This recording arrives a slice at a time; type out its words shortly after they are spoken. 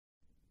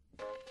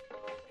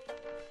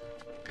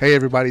Hey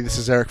everybody, this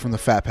is Eric from the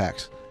Fat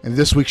Packs, and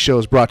this week's show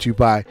is brought to you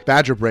by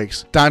Badger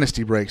Breaks,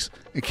 Dynasty Breaks,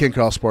 and King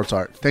Carl Sports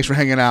Art. Thanks for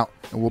hanging out,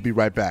 and we'll be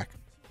right back.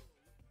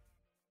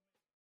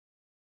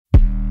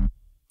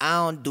 I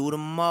don't do the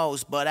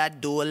most, but I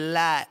do a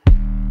lot.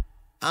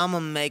 I'ma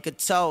make a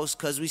toast,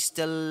 cause we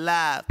still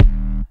alive.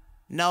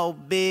 No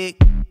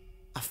big,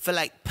 I feel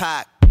like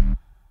Pac.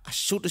 I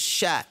shoot a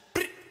shot.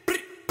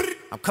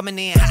 I'm coming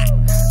in hot.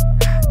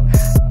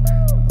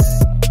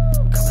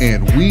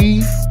 And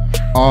we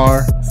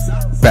are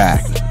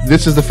back.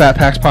 This is the Fat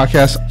Packs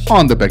Podcast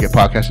on the Beckett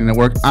Podcasting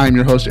Network. I'm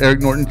your host,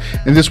 Eric Norton,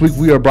 and this week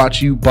we are brought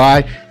to you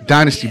by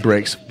Dynasty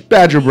Breaks,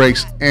 Badger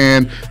Breaks,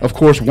 and of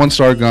course, One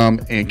Star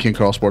Gum and King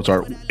Carl Sports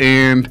Art.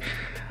 And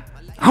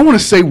I want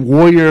to say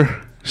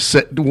Warrior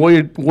Sales,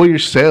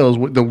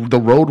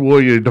 the Road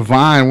Warrior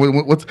Divine.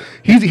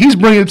 He's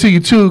bringing it to you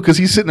too, because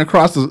he's sitting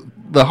across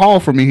the hall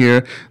from me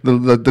here,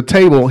 the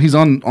table. He's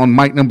on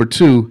mic number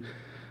 2.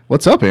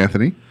 What's up,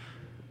 Anthony?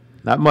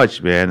 Not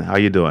much, man. How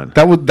you doing?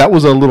 That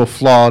was a little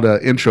flawed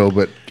intro,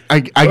 but I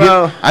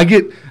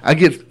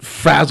get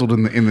frazzled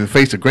in the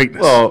face of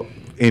greatness. Well,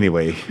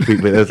 anyway,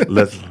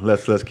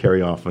 let's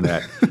carry on from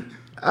that.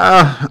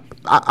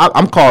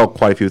 I'm called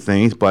quite a few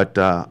things, but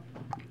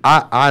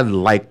I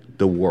like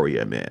the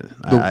Warrior, man.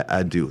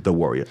 I do, the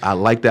Warrior. I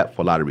like that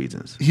for a lot of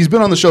reasons. He's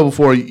been on the show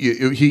before.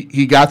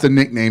 He got the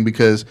nickname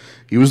because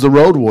he was the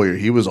Road Warrior.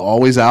 He was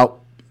always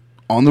out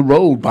on the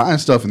road buying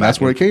stuff, and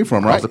that's where it came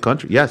from, right? Across the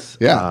country, yes.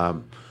 Yeah.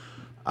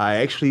 I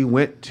actually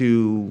went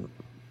to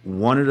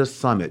one of the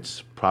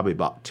summits probably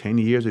about 10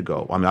 years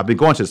ago. I mean, I've been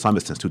going to the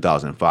summit since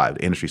 2005,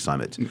 the industry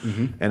summits.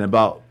 Mm-hmm. And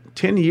about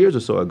 10 years or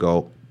so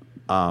ago,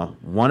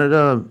 one of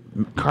the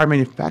car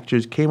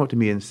manufacturers came up to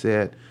me and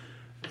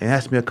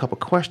asked me a couple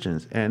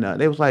questions. And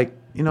they was like,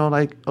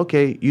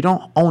 okay, you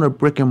don't own a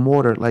brick and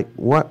mortar. Like,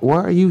 why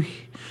are you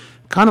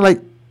kind of like,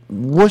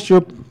 what's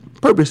your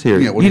purpose here?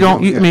 Yeah,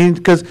 I mean,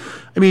 because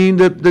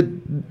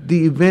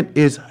the event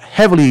is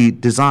heavily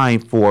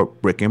designed for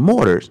brick and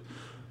mortars,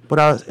 but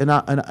I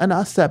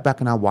sat back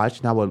and I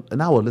watched,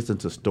 and I would listen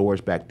to stores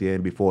back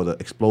then before the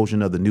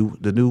explosion of the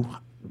new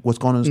what's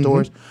going on in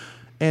stores,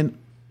 and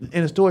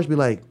the stores be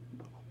like,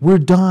 we're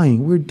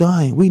dying,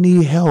 we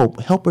need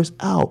help us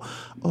out.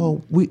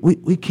 Oh,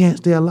 we can't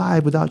stay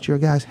alive without your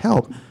guys'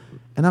 help.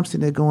 And I'm sitting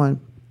there going,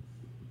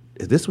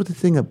 is this what the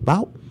thing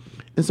about?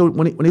 And so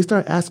when they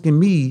start asking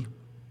me,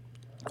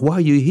 why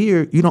are you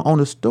here? You don't own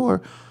a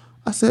store.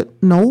 I said,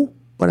 no.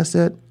 But I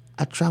said,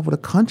 I travel the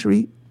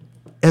country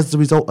as a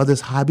result of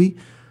this hobby.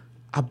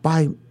 I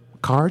buy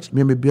cards,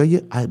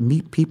 memorabilia. I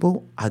meet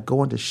people. I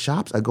go into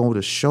shops. I go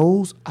to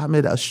shows. I'm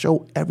at a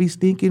show every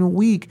stinking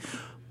week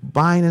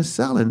buying and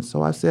selling.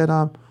 So I said,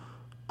 I'm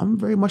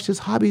very much this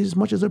hobby as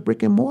much as a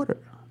brick and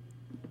mortar.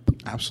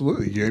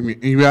 Absolutely.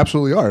 You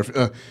absolutely are.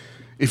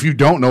 If you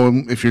don't know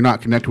him, if you're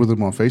not connected with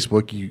him on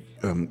Facebook,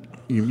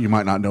 you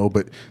might not know,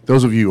 but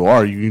those of you who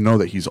are, you know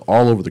that he's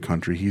all over the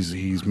country.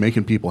 He's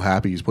making people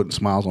happy. He's putting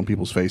smiles on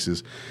people's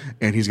faces,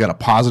 and he's got a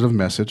positive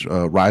message.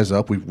 Rise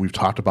Up. We've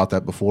talked about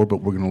that before, but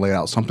we're going to lay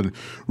out something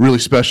really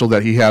special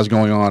that he has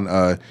going on.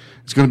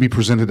 It's going to be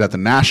presented at the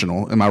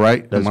National. Am I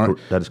right?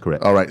 That is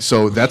correct. All right.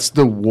 So that's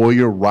the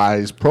Warrior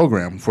Rise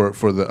program for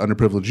the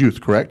underprivileged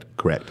youth. Correct.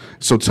 Correct.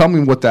 So tell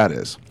me what that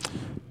is.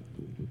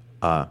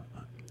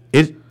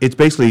 It's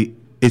basically.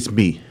 It's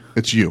me.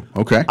 It's you.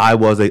 Okay. I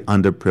was a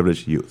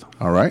underprivileged youth.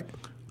 All right.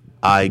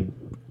 I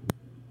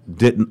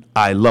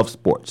love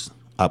sports.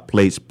 I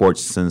played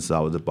sports since I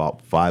was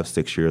about 5,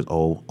 6 years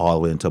old, all the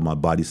way until my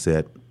body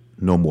said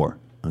no more.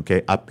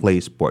 Okay. I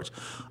played sports.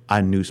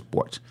 I knew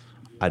sports.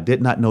 I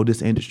did not know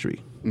this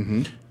industry.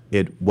 Mm-hmm.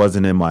 It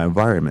wasn't in my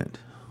environment.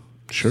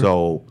 Sure.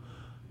 So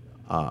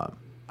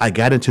I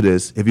got into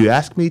this. If you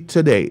ask me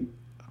today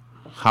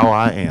how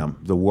I am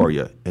the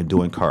Warrior and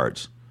doing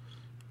cards,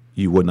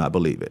 you would not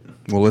believe it.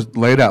 Well, let's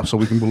lay it out so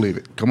we can believe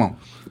it. Come on.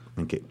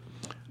 Okay.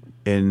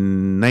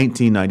 In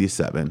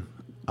 1997,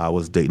 I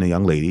was dating a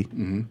young lady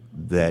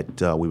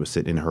that we were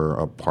sitting in her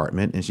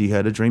apartment, and she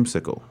had a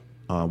dreamsicle,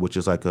 which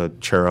is like a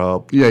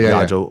cherub,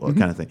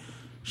 kind of thing.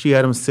 She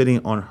had them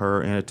sitting on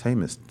her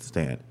entertainment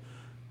stand,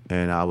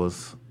 and I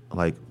was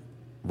like,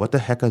 "What the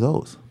heck are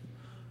those?"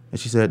 And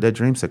she said, "They're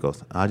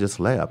dreamsicles." I just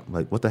laughed,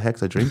 like, "What the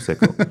heck's a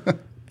dreamsicle?"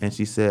 And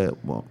she said,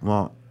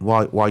 well,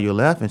 while you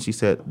left, and she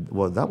said,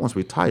 well, that one's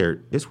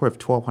retired. It's worth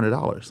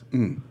 $1,200.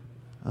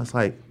 I was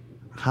like,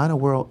 how in the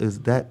world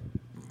is that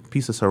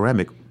piece of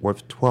ceramic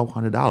worth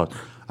 $1,200?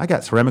 I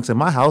got ceramics in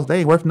my house. They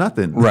ain't worth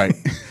nothing. Right.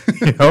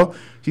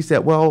 She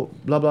said, well,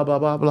 blah, blah, blah,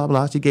 blah, blah,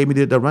 blah. She gave me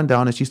the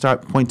rundown, and she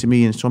started pointing to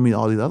me and showing me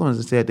all these other ones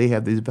and said they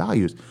have these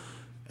values.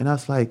 And I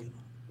was like,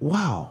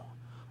 wow.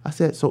 I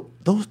said, so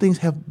those things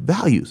have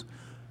values.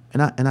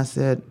 And I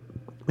said,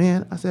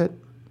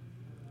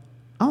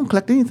 I don't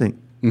collect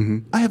anything.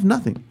 Mm-hmm. I have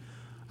nothing.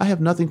 I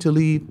have nothing to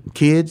leave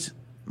kids,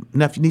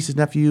 nieces,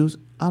 nephews.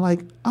 I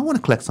want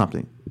to collect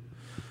something.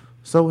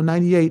 So in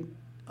 98,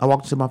 I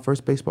walked into my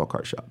first baseball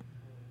card shop.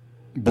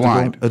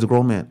 Blind. As a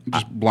grown man.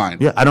 Just blind.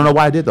 Yeah, I don't know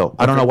why I did, though.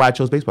 I don't know why I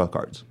chose baseball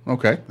cards.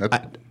 Okay.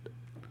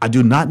 I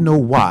do not know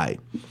why,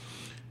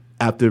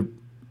 after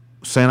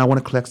saying I want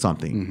to collect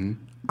something,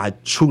 I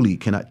truly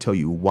cannot tell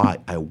you why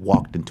I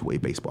walked into a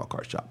baseball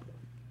card shop.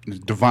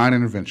 Divine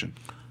intervention.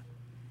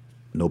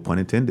 No pun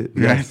intended.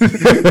 Yeah.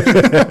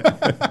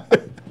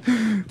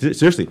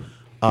 Seriously,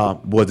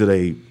 was it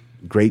a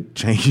great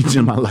change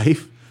in my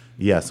life?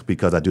 Yes,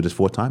 because I do this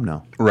full time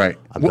now. Right.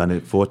 I've done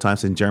it full time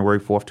since January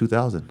 4th,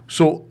 2000.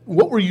 So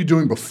what were you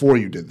doing before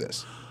you did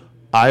this?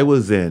 I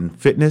was in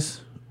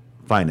fitness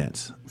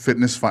finance.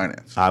 Fitness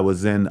finance. I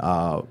was in,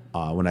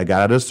 when I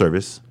got out of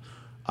service,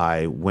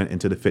 I went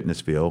into the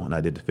fitness field, and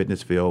I did the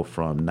fitness field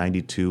from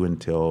 92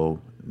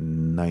 until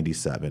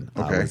 97.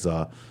 Okay. I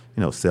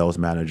was, sales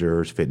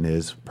managers,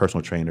 fitness,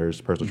 personal trainers,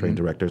 personal training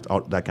directors,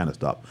 all that kind of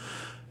stuff.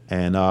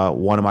 And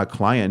one of my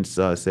clients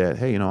said,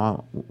 hey,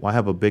 I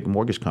have a big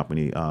mortgage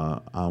company.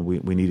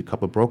 We need a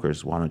couple of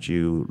brokers. Why don't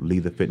you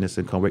leave the fitness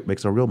and come make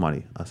some real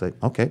money? I said,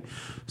 okay.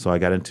 So I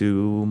got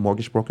into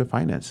mortgage broker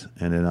finance.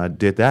 And then I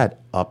did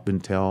that up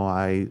until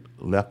I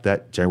left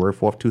that January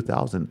 4th,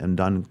 2000 and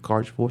done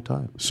cards full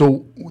time.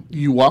 So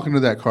you walk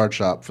into that card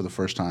shop for the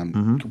first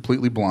time,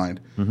 completely blind.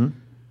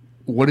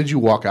 What did you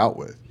walk out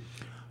with?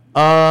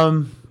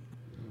 I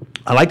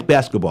liked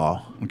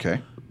basketball.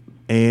 Okay.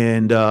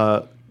 And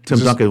Tim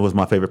Duncan was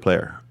my favorite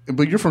player.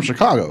 But you're from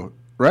Chicago,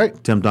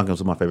 right? Tim Duncan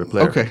was my favorite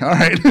player. Okay, all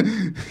right.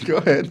 Go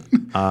ahead.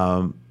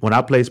 When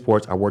I played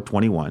sports, I wore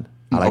 21.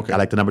 I Okay.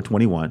 like the number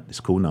 21. It's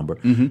a cool number.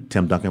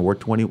 Tim Duncan wore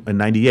 20 in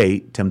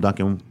 98. Tim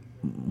Duncan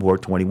wore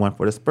 21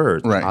 for the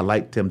Spurs. Right. I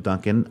like Tim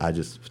Duncan.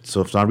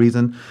 So for some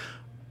reason,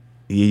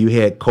 you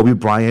had Kobe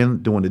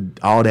Bryant doing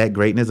all that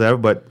greatness ever,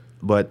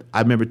 but I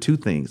remember two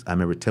things. I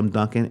remember Tim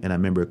Duncan, and I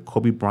remember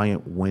Kobe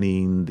Bryant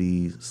winning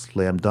the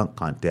slam dunk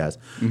contest,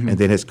 and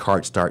then his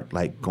cards start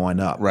going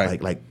up.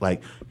 Right.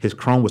 Like his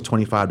Chrome was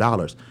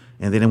 $25,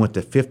 and then it went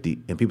to $50,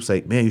 and people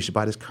say, "Man, you should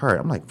buy this card."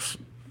 I'm like,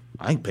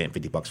 I ain't paying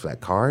 $50 for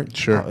that card.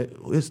 Sure.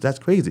 That's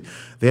crazy.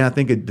 Then I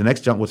think the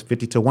next jump was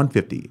 50 to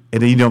 150,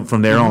 and then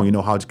from there on,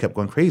 how it just kept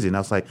going crazy. And I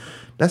was like,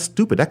 that's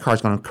stupid. That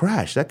card's gonna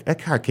crash. That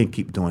card can't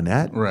keep doing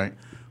that. Right.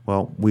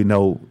 Well, we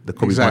know the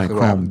Kobe Exactly.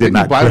 Bryant Chrome did Didn't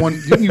you not buy crash. one?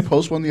 Didn't you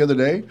post one the other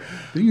day?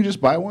 Didn't you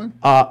just buy one?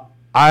 I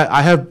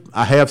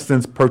have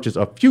since purchased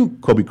a few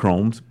Kobe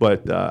Chromes,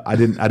 but I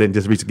didn't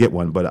just reach to get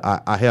one. But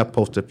I have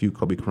posted a few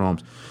Kobe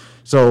Chromes.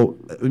 So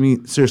I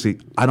mean, seriously,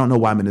 I don't know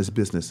why I'm in this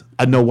business.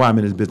 I know why I'm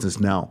in this business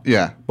now.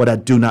 Yeah. But I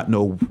do not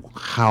know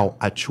how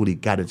I truly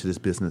got into this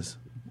business.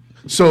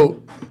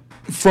 So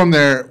from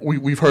there,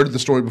 we've heard the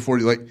story before.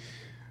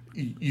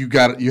 You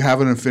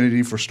have an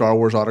affinity for Star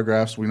Wars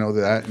autographs. We know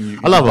that. And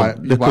I love buy,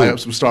 them. You They're buy cool. up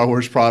some Star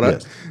Wars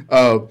products.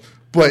 Yes.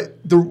 But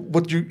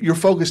your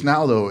focus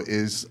now though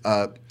is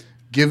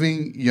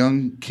giving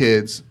young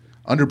kids,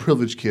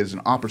 underprivileged kids,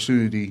 an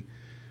opportunity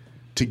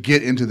to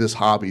get into this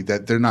hobby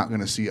that they're not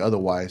going to see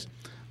otherwise.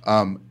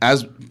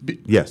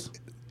 Yes.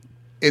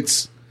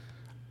 It's,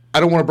 I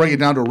don't want to break it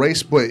down to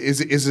race, but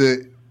is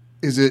it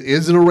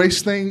a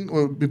race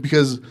thing?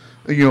 Because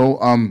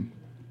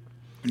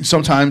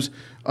sometimes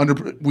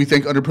we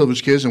think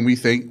underprivileged kids, and we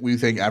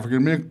think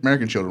African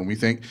American children, we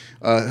think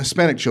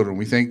Hispanic children,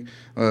 we think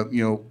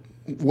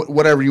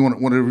whatever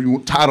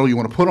title you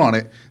want to put on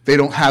it, they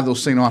don't have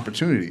those same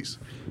opportunities.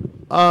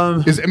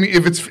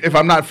 If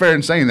I'm not fair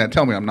in saying that,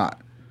 tell me I'm not.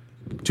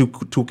 Two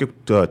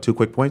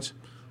quick points.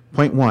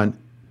 Point one,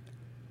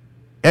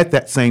 at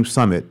that same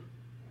summit,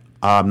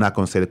 I'm not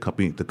going to say the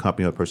company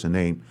or the person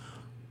name.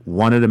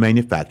 One of the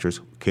manufacturers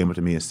came up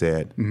to me and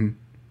said, "Can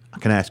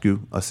I ask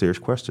you a serious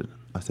question?"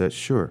 I said,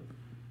 "Sure."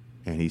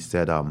 And he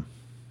said, "How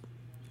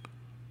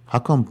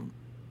come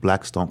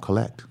blacks don't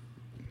collect?"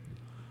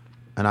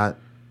 And I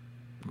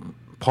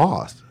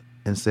paused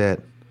and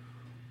said,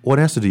 "What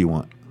answer do you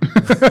want?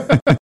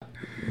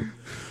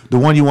 The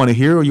one you want to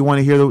hear, or you want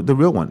to hear the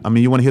real one? I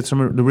mean, you want to hear some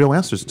of the real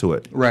answers to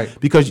it." Right.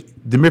 Because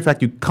the mere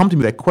fact you come to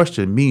me with that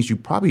question means you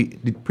probably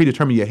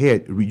predetermine in your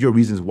head your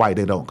reasons why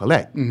they don't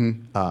collect.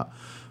 I'm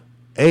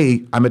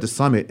at the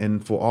summit,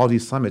 and for all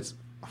these summits,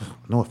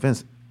 no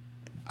offense,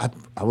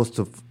 I was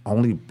the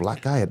only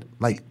black guy at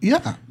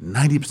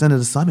 90% of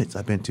the summits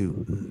I've been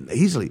to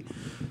easily.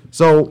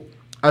 So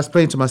I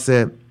explained to him, I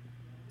said,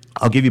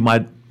 I'll give you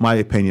my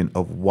opinion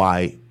of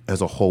why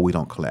as a whole we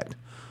don't collect.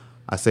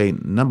 I say,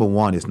 number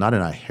one, it's not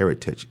in our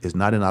heritage. It's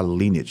not in our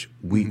lineage.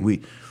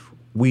 We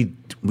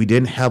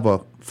didn't have a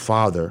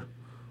father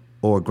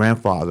or a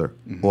grandfather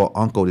or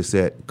uncle that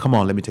said, "Come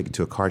on, let me take you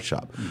to a card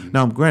shop."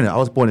 Now, granted, I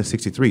was born in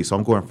 63, so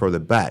I'm going further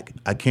back.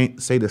 I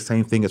can't say the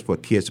same thing as for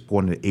kids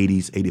born in the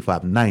 80s,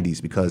 85,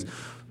 90s, because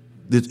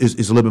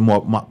it's a little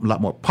bit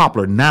lot more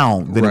popular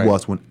now than it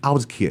was when I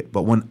was a kid.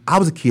 But when I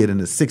was a kid in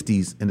the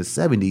 60s and the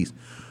 70s,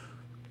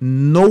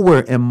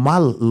 nowhere in my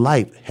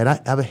life had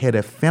I ever had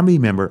a family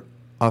member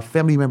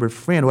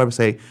friend who ever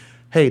say,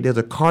 "Hey, there's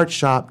a card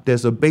shop,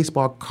 there's a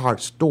baseball card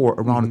store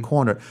around the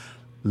corner.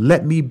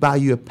 Let me buy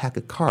you a pack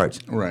of cards."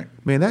 Right.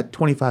 Man, that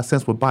 25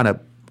 cents would buy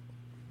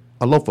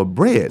a loaf of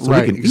bread so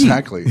we can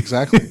Exactly. eat.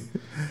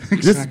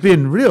 This has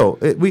been real.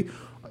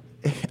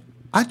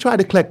 I tried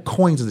to collect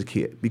coins as a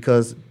kid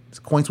because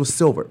coins were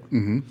silver.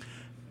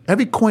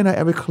 Every coin I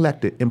ever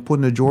collected and put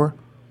in a drawer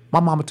my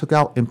mama took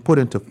out and put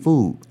into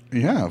food.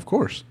 Yeah, of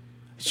course.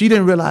 She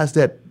didn't realize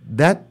that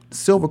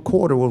silver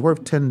quarter was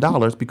worth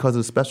 $10 because of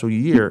the special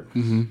year.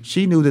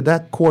 She knew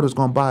that quarter was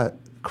going to buy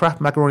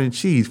Kraft macaroni and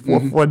cheese for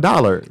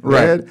 $1.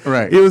 Right,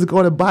 right. It was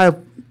going to buy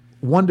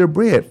Wonder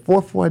Bread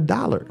for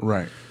 $1.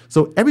 Right.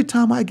 So every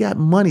time I got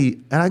money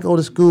and I go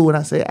to school and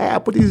I say, hey, I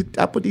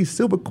put these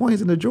silver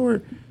coins in the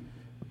drawer,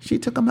 she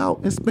took them out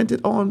and spent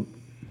it on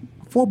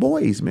 4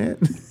 boys, man.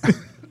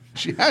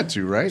 She had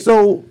to, right?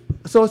 So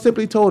I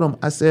simply told him,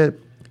 I said,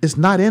 it's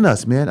not in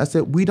us, man. I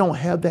said, we don't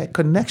have that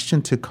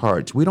connection to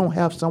cards. We don't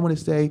have someone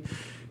to say,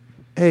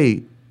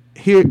 hey,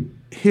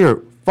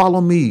 here,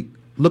 follow me.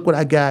 Look what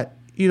I got.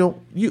 Let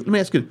me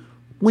ask you,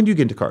 when do you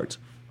get into cards?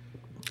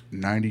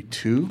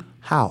 92.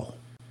 How?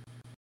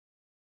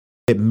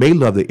 It may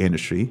love the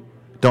industry,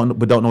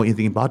 but don't know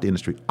anything about the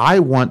industry. I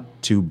want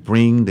to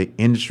bring the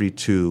industry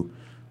to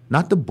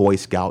not the Boy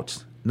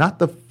Scouts, not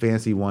the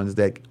fancy ones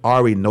that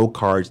already know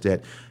cards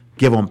that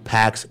give them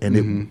packs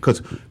and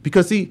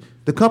because see,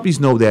 the companies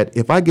know that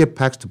if I give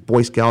packs to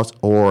Boy Scouts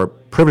or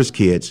privileged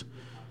kids,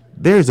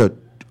 there's a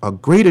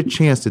greater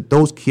chance that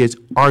those kids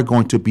are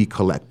going to be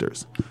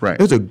collectors. Right.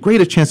 There's a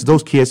greater chance that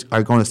those kids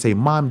are going to say,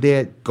 Mom,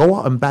 Dad, go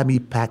out and buy me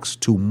packs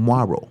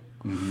tomorrow.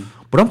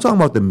 But I'm talking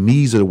about the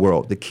me's of the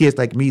world, the kids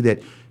like me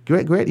that,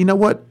 Greg, you know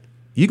what?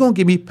 You're going to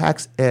give me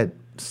packs at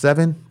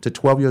 7 to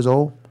 12 years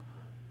old,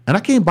 and I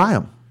can't buy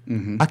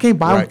them. I can't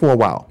buy them for a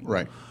while.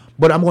 Right.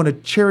 But I'm going to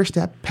cherish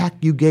that pack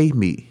you gave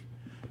me.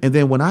 And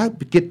then when I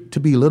get to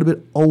be a little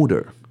bit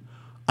older,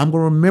 I'm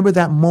going to remember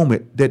that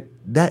moment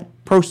that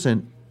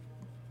person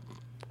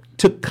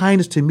took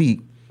kindness to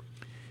me,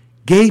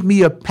 gave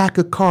me a pack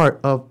of card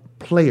of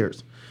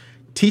players,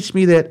 teach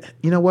me that,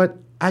 you know what,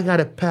 I got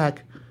a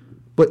pack,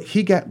 but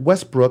he got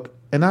Westbrook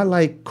and I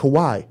like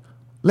Kawhi.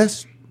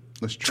 Let's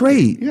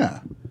trade.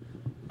 Yeah.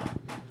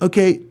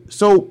 Okay,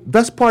 so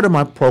that's part of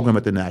my program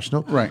at the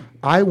National. Right.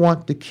 I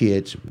want the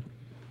kids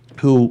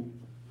who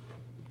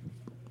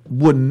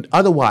wouldn't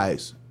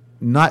otherwise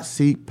not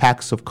see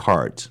packs of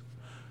cards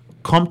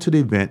come to the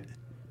event,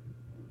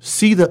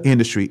 see the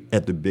industry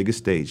at the biggest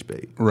stage,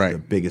 babe. Right. The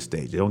biggest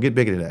stage. They don't get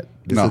bigger than that.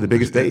 This No, is the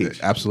biggest stage.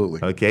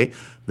 Absolutely. Okay?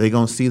 They're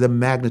going to see the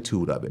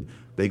magnitude of it.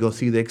 They're going to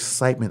see the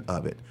excitement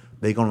of it.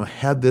 They're going to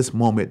have this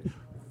moment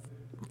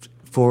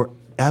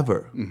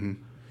forever.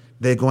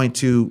 They're going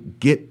to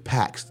get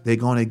packs. The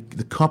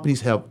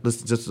companies have,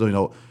 listen, just so you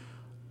know,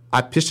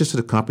 I pitched this to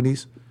the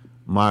companies.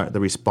 The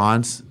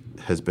response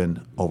has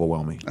been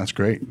overwhelming. That's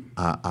great.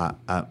 I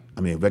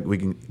mean, we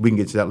can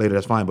get to that later.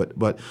 That's fine,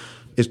 but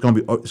it's going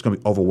to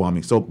be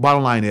overwhelming. So,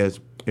 bottom line is,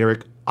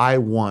 Eric, I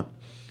want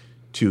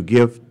to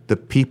give the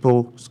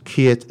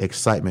kids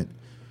excitement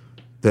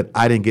that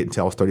I didn't get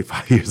until I was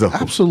 35 years old.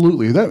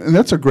 Absolutely. And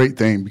that's a great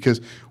thing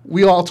because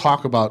we all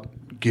talk about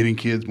getting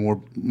kids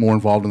more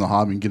involved in the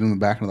hobby and getting them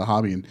back into the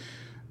hobby, and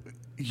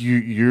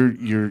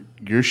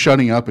you're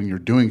shutting up and you're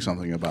doing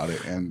something about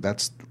it, and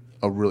that's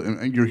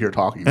and you're here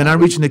talking. And I'm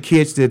reaching the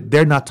kids that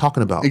they're not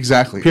talking about.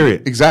 Exactly.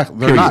 Period. Exactly.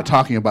 They're Period. not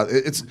talking about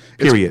it.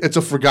 It's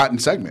a forgotten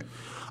segment.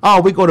 Oh,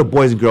 we go to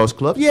Boys and Girls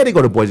Club. Yeah, they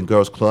go to Boys and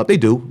Girls Club. They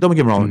do. Don't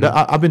get me wrong.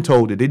 I've been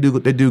told that they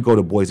do go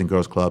to Boys and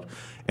Girls Club,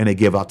 and they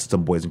give out to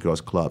some Boys and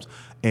Girls Clubs.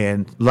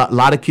 And a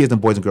lot of kids in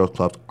Boys and Girls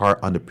Clubs are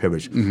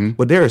underprivileged.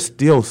 But there is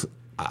still.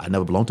 I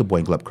never belonged to a Boys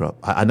and Club club.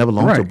 I never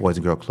belonged to a Boys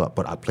and Girls Club.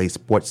 But I played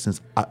sports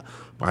since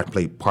I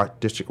played Park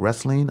District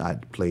Wrestling. I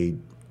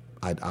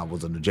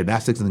was in the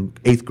gymnastics in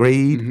 8th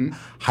grade,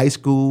 high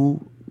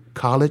school,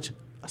 college,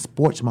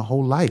 sports my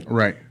whole life.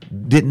 Right.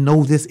 Didn't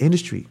know this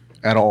industry.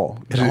 At all.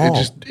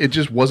 It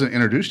just wasn't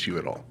introduced to you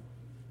at all.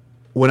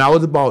 When I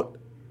was about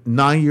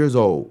 9 years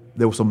old,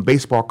 there were some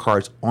baseball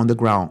cards on the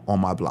ground on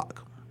my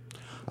block.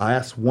 I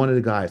asked one of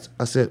the guys,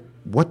 I said,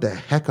 what the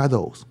heck are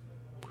those?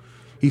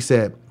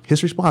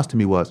 His response to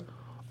me was,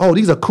 oh,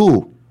 these are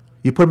cool.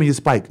 You put them in your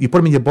spike. You put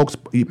them in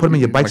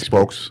your bike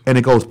spokes, and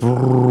it goes,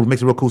 brrr,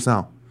 makes a real cool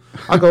sound.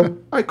 I go, all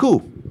right,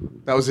 cool.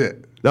 That was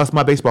it. That's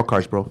my baseball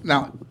cards, bro.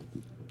 Now,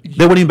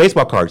 they weren't even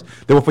baseball cards.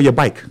 They were for your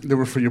bike. They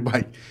were for your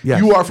bike.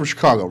 Yes. You are from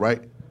Chicago,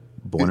 right?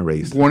 Born and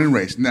raised. Born and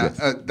raised. Now,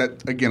 Yes.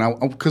 that again,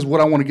 because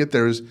what I want to get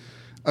there is,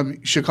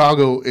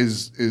 Chicago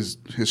is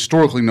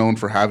historically known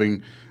for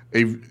having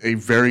a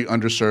very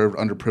underserved,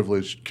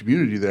 underprivileged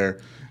community there,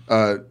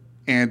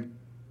 and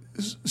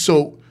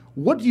so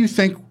what do you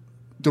think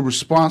the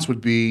response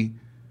would be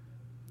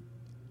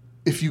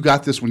if you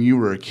got this when you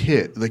were a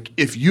kid? Like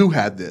if you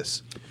had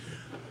this.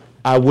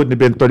 I wouldn't have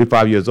been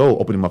 35 years old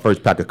opening my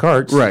first pack of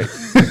cards. Right.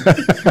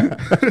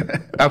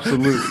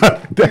 Absolutely.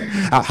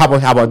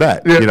 How about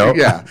that? Yeah,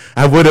 yeah.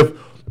 I would have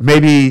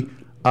maybe.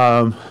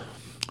 I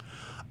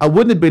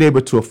wouldn't have been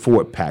able to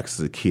afford packs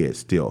as a kid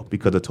still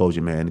because I told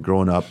you, man,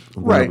 growing up,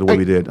 Right. what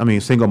we did. I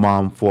mean, single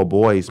mom, 4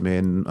 boys,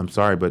 man. I'm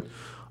sorry, but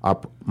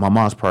my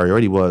mom's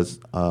priority was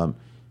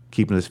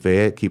keeping us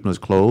fed, keeping us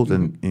clothed,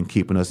 and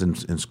keeping us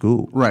in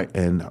school. Right.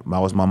 And that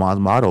was my mom's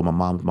motto. My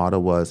mom's motto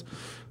was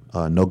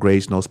no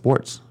grades, no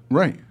sports.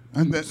 Right.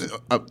 And that's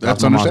my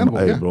mom's- understandable.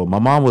 hey, Yeah. bro. My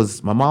mom was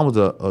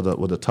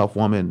a tough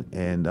woman,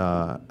 and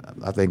I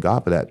thank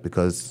God for that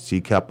because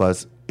she kept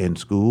us in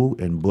school,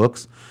 in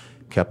books,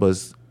 kept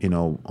us,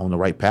 on the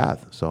right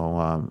path. So,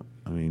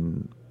 I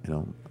mean,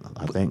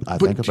 I thank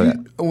him for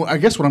that. Well, I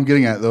guess what I'm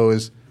getting at, though,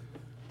 is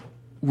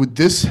would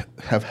this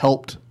have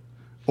helped,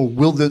 or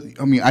will the?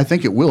 I mean, I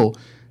think it will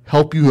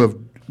help you have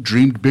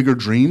dreamed bigger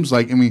dreams.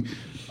 Like, I mean,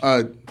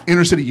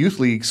 inner city youth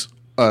leagues,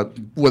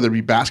 whether it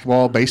be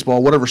basketball,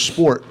 baseball, whatever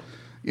sport,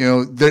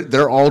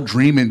 they're all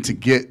dreaming to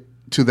get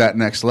to that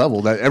next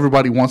level. That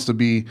everybody wants to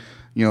be,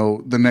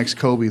 the next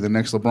Kobe, the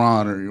next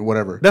LeBron, or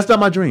whatever. That's not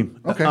my dream.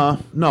 Okay.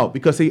 No,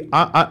 because see,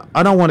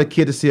 I don't want a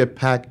kid to see a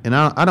pack, and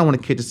I don't want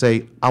a kid to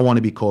say, I want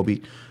to be Kobe,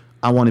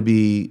 I want to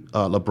be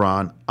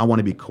LeBron, I want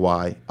to be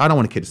Kawhi. I don't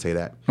want a kid to say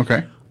that.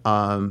 Okay.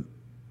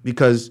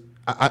 Because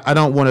I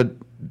don't want to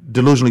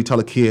delusionally tell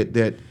a kid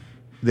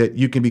that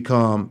you can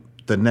become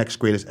the next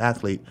greatest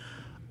athlete.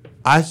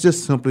 I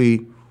just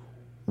simply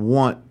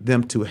want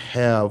them to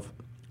have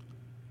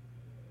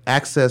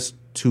access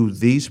to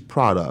these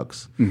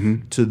products,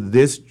 to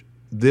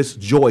this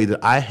joy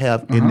that I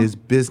have in this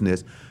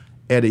business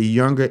at a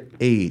younger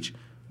age.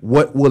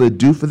 What will it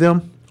do for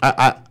them?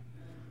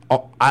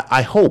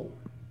 I hope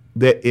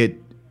that it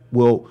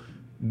will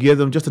give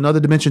them just another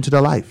dimension to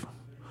their life.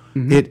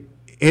 And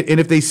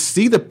if they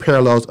see the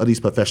parallels of these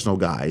professional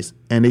guys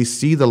and they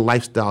see the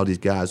lifestyle these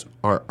guys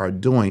are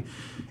doing,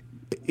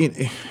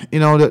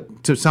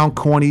 to sound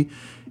corny,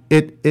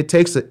 it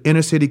takes an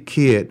inner city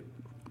kid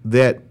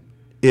that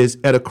is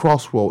at a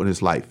crossroad in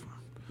his life.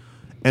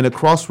 And the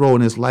crossroad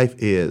in his life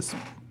is,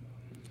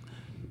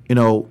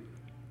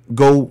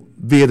 go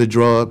via the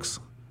drugs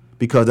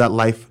because that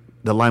life,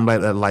 the limelight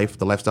of that life,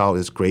 the lifestyle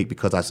is great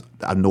because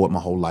I know it my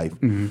whole life.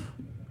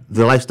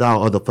 The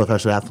lifestyle of the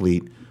professional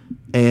athlete.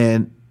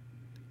 And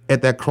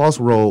at that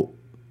crossroad,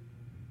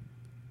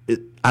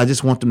 I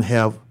just want them to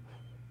have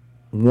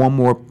one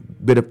more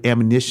bit of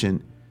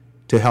ammunition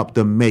to help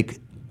them make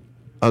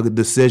a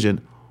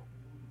decision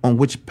on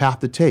which path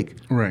to take.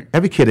 Right.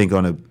 Every kid ain't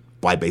going to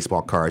buy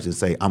baseball cards and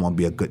say, I'm going to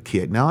be a good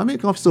kid. Now, I mean,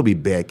 going to still be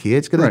bad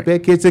kids because there's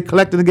bad kids that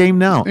collect in the game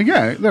now.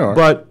 Yeah, there are.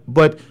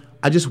 But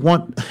I just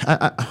want,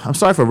 I'm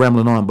sorry for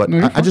rambling on, but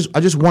I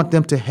just want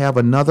them to have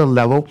another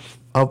level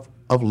of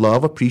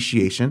love,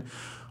 appreciation.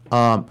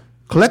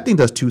 Collecting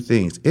does two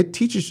things. It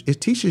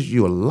teaches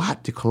you a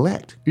lot to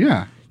collect.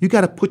 Yeah. You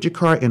got to put your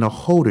card in a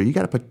holder. You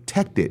got to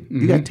protect it.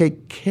 You got to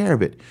take care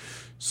of it.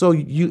 So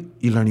you're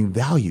learning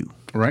value.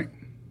 Right.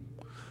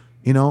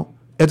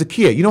 As a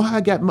kid, you know how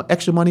I got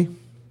extra money?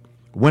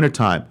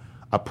 Wintertime,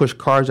 I push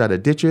cars out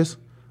of ditches.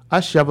 I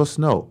shovel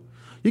snow.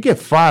 You get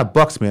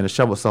 $5, man, to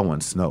shovel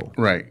someone's snow.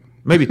 Right.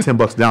 Maybe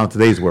 $10 down in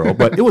today's world,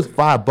 but it was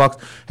 $5.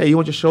 Hey, you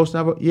want your show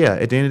snubber? Yeah.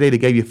 At the end of the day, they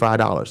gave you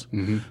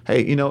 $5.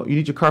 Hey, you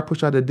need your car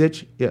pushed out of the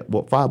ditch? Yeah.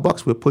 Well,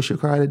 $5, we'll push your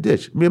car out of the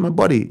ditch. Me and my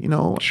buddy,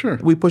 Sure.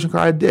 we push your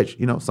car out of the ditch.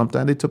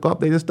 Sometimes they took off,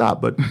 they just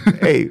stopped. But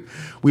hey,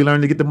 we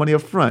learned to get the money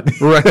up front.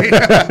 Right.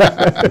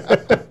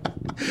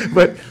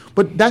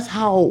 But that's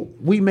how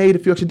we made a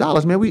few extra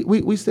dollars, man.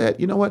 We said,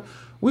 you know what?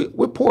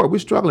 We're poor, we're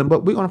struggling,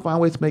 but we're going to find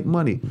ways to make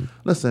money.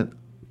 Listen,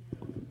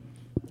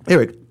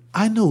 Eric,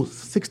 I know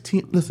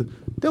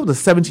there was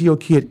a 17-year-old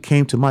kid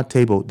came to my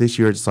table this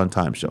year at the Sun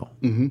Times show.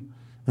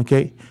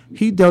 Okay?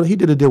 He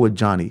did a deal with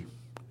Johnny.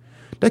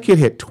 That kid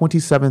had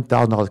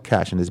 $27,000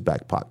 cash in his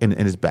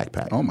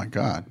backpack. Oh, my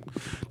God.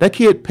 That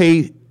kid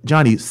paid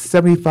Johnny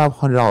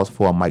 $7,500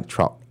 for a Mike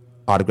Trout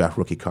autographed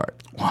rookie card.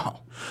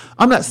 Wow.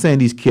 I'm not saying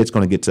these kids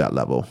going to get to that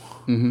level,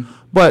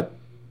 but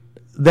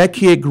that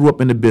kid grew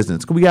up in the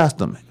business. We asked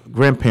him,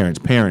 grandparents,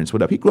 parents,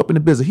 whatever. He grew up in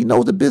the business. He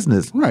knows the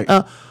business. Right.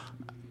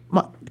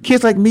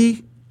 Kids like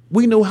me,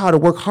 we know how to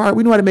work hard.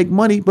 We know how to make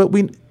money, but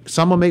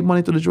some will make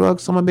money through the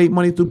drugs. Some will make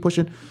money through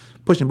pushing.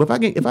 But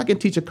if I can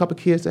teach a couple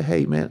kids that,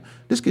 hey, man,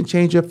 this can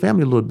change your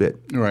family a little bit.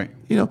 Right.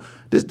 You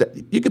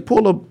could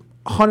pull a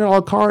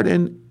 $100 card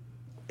and,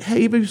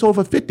 hey, even if you sold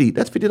for $50,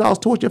 that's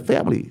 $50 towards your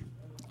family.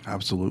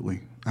 Absolutely.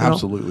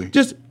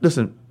 Just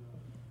listen.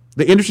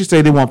 The industry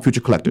say they want future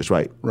collectors,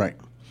 right? Right.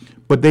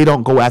 But they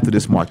don't go after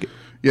this market.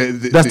 Yeah,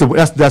 that's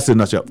the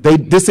nutshell.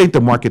 This ain't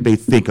the market they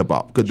think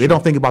about because they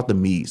don't think about the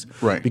me's.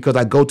 Right. Because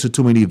I go to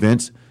too many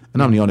events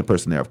and I'm the only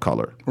person there of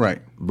color.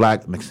 Right.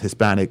 Black,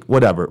 Hispanic,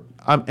 whatever.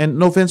 And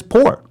no offense,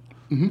 poor.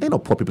 Ain't no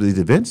poor people at these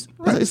events.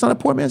 Right. It's not a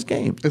poor man's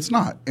game. It's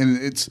not,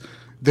 and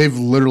they've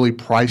literally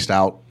priced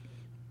out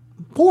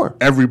poor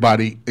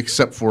everybody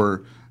except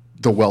for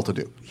the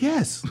well-to-do.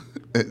 Yes.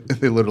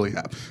 They literally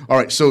have. All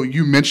right. So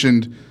you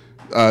mentioned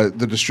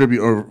the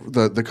distributor or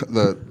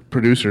the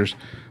producers.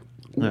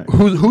 Right.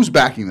 Who's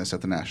backing this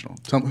at the National?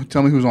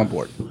 Tell me who's on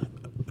board.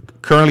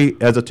 Currently,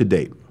 as of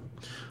today,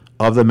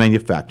 of the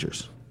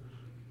manufacturers,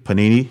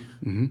 Panini,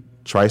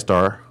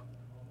 TriStar,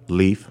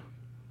 Leaf,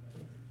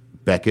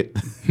 Beckett.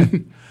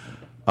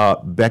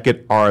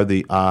 Beckett are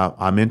the.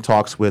 I'm in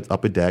talks with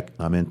Upper Deck.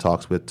 I'm in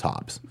talks with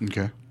Topps.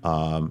 Okay.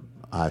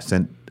 I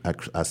sent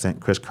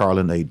Chris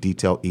Carlin a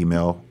detailed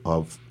email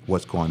of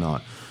what's going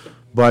on,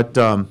 but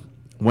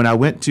when I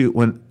went to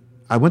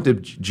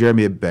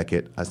Jeremy at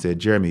Beckett, I said,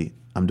 Jeremy,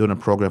 I'm doing a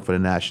program for the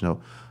National.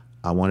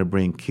 I want to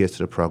bring kids to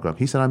the program.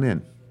 He said, I'm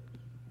in.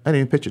 I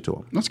didn't even pitch it to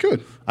him. That's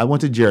good. I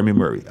went to Jeremy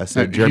Murray. I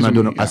said, He's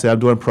Jeremy, a- I said, I'm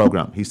doing a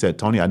program. He said,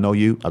 Tony, I know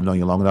you. I've known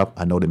you long enough.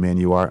 I know the man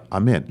you are.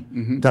 I'm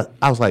in.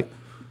 I was like,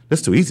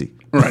 that's too easy.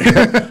 Right.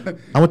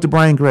 I went to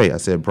Brian Gray. I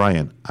said,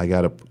 Brian,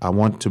 I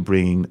want to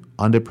bring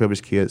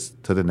underprivileged kids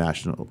to the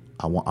national.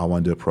 I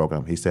want to do a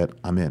program. He said,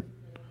 I'm in.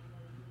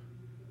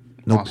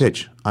 No Awesome.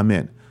 pitch. I'm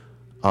in.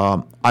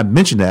 I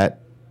mentioned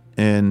that,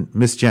 and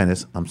Miss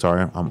Janice, I'm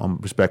sorry, I'm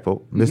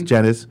respectful. Miss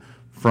Janice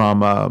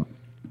from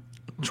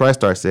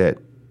TriStar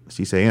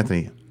she said,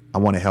 Anthony, I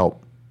want to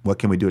help. What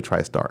can we do at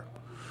TriStar?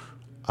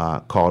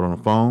 Called on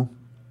the phone.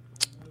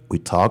 We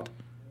talked.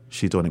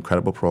 She's doing an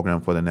incredible program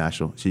for the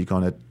national. She's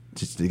going to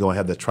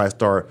have the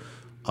TriStar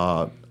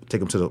take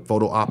them to the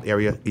photo op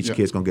area. Each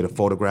kid's going to get a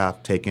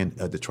photograph taken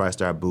at the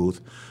TriStar booth.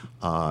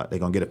 They're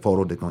going to get a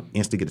photo. They're going to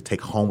instantly get to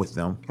take home with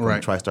them from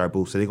Right. the TriStar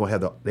booth. So they're going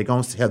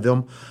to have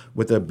them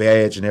with their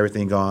badge and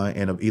everything on,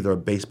 and either a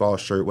baseball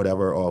shirt,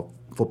 whatever, or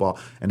football,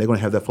 and they're going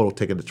to have that photo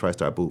taken to the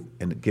TriStar booth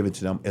and give it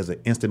to them as an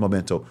instant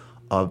memento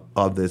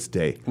of this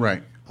day.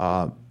 Right.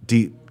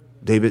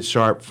 David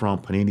Sharp from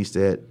Panini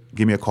said,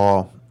 give me a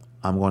call.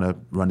 I'm going to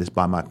run this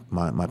by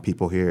my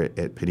people here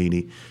at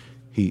Panini.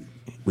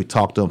 We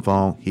talked on the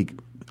phone.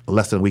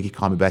 Less than a week, he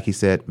called me back. He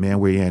said, man,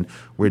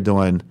 we're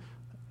doing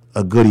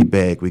a goodie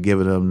bag. We're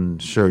giving them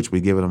shirts.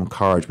 We're giving them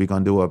cards. We're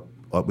going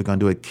to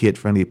do a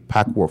kid-friendly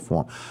pack war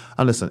for them.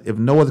 And listen, if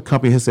no other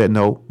company has said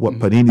no, what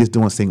Panini is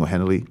doing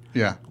single-handedly,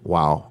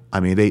 wow. I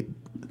mean,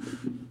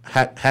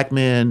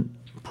 Hackman,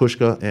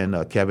 Pushka,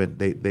 and Kevin,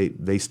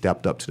 they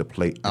stepped up to the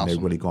plate, and they're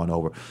really going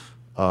over.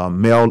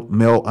 Mel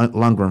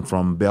Lundgren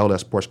from Bell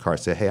Sports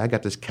Cards said, hey, I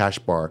got this cash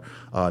bar,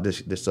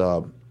 this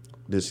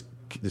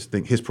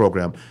thing, his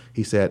program.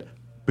 He said,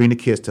 bring the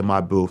kids to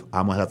my booth.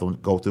 I'm going to have them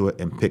go through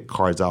it and pick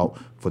cards out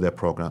for their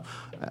program.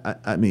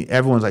 I mean,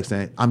 everyone's like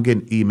saying, I'm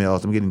getting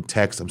emails, I'm getting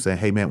texts. I'm saying,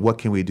 hey, man, what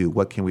can we do?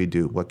 What can we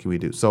do? What can we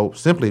do? So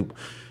simply,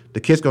 the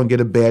kids going to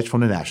get a badge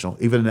from the National.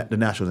 Even the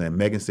Nationals, and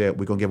Megan said,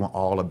 we're going to give them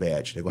all a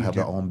badge. They're going to have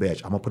their own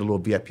badge. I'm going to put a little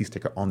VIP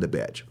sticker on the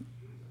badge.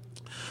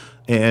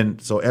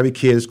 And so every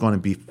kid is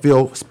going to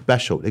feel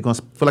special. They're going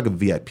to feel like a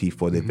VIP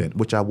for the event,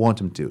 which I want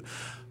them to.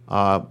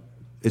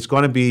 It's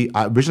going to be,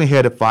 I originally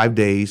had it 5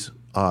 days,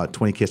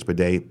 20 kids per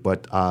day,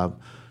 but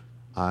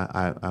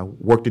I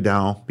worked it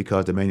down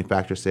because the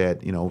manufacturer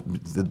said,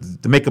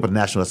 the makeup of the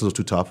National, that's a little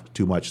too tough,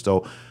 too much.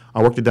 So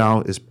I worked it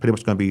down. It's pretty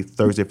much going to be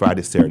Thursday,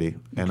 Friday, Saturday,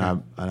 and I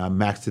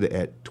maxed it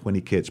at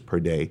 20 kids per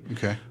day.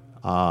 Okay.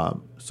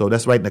 So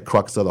that's right in the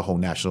crux of the whole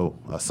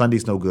National.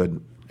 Sunday's no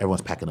good.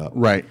 Everyone's packing up.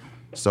 Right.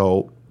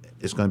 So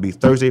it's going to be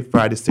Thursday,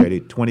 Friday,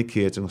 Saturday, 20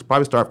 kids. And it'll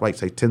probably start like,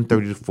 say,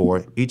 10:30 to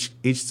 4. Each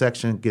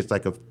section gets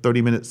like a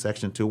 30-minute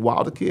section to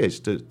wow the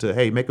kids, to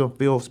hey, make them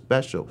feel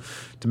special,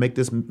 to make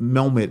this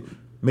moment,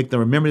 make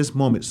them remember this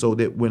moment so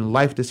that when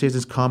life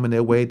decisions come in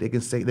their way, they can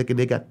say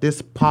they got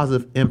this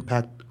positive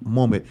impact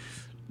moment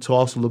to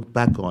also look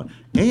back on.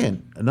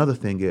 And another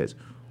thing is,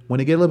 when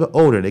they get a little bit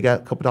older, they got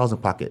a couple dollars in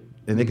pocket,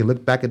 and they can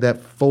look back at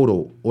that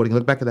photo or they can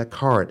look back at that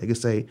card. They can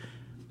say,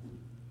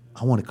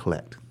 I want to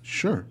collect.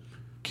 Sure.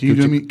 Can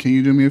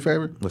you do me a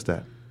favor? What's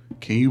that?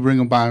 Can you bring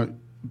them by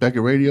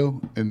Beckett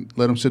Radio and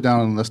let them sit down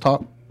and let's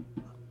talk?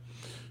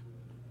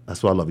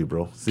 That's why I love you,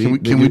 bro. See,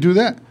 Can we do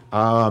that?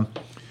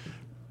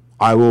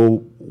 I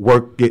will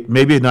work it.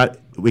 Maybe not.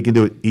 We can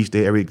do it each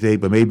day, every day,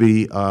 but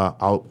maybe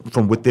I'll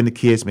from within the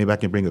kids. Maybe I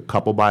can bring a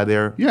couple by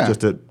there. Yeah.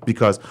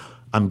 Because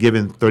I'm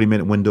giving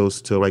 30-minute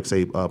windows to, like,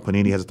 say,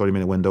 Panini has a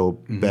 30-minute window,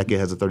 Beckett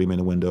has a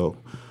 30-minute window,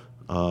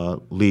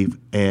 Leaf,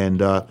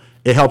 and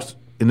it helps.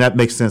 And that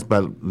makes sense by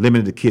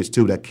limiting the kids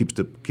too. That keeps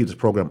the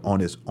program on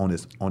his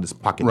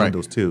pocket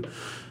windows too.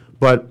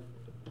 But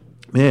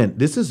man,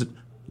 this is.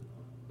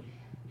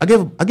 I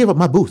gave up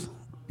my booth.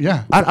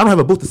 Yeah. I don't have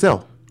a booth to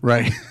sell.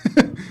 Right.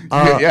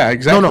 Yeah,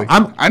 exactly.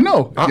 No, I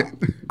know.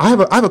 I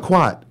have a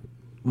quad.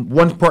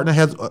 One partner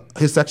has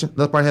his section.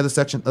 Another partner has a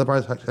section. Another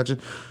partner has a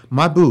section.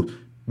 My booth.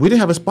 We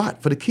didn't have a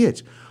spot for the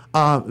kids.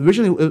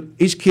 Originally,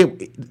 each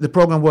kid. The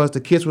program was the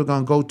kids were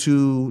going to go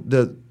to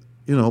the.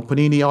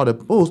 Panini, all the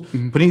booths.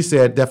 Panini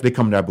said definitely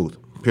come to our booth,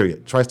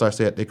 period. TriStar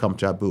said they come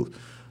to our booth.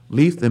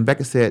 Leaf and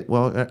Beckett said,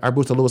 well, our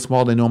booths are a little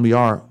smaller than they normally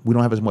are. We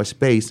don't have as much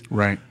space.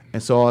 Right.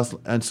 And so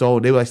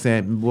they were like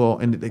saying, well,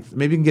 and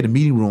maybe you can get a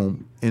meeting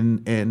room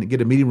and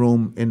get a meeting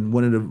room in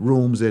one of the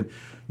rooms and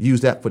use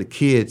that for the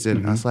kids.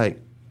 And I was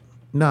like,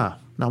 no,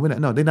 we're not.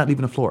 No, they're not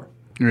leaving the floor.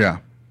 Yeah.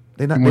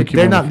 They're not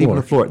leaving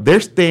the floor.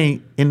 They're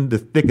staying in the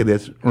thick of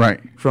this.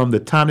 Right. From the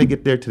time they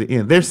get there to the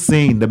end, they're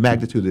seeing the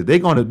magnitude of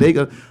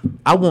it.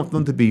 I want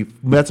them to be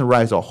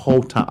mesmerized the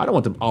whole time. I don't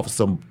want them off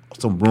some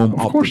room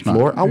off the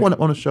floor. I want it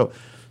on the show.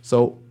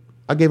 So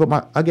I gave up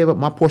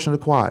my portion of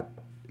the quad.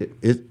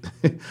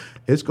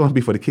 It's going to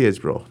be for the kids,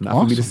 bro. Not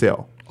for me to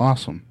sell.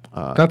 Awesome.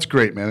 That's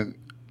great, man.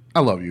 I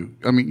love you.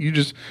 I mean, you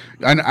just.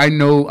 I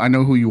know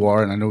who you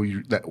are, and I know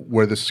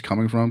where this is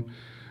coming from,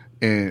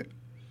 and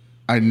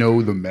I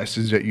know the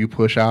message that you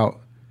push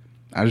out.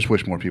 I just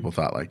wish more people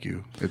thought like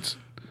you.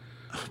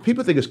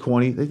 People think it's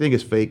corny. They think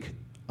it's fake.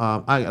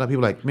 I got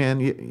people like,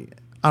 man,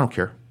 I don't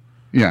care.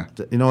 Yeah.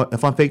 You know,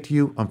 if I'm fake to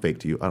you, I'm fake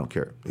to you. I don't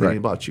care. It ain't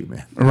about you,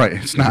 man. Right.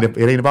 It's not. It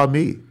ain't about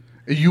me.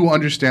 You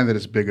understand that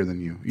it's bigger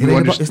than you.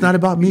 It's not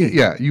about me.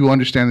 Yeah. You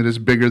understand that it's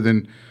bigger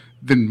than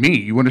me.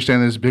 You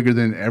understand that it's bigger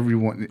than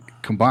everyone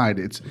combined.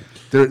 It's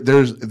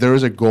there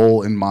is a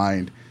goal in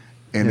mind,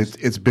 and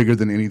it's bigger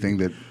than anything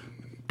that.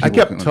 I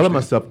kept telling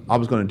myself I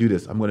was going to do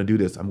this. I'm going to do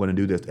this. I'm going to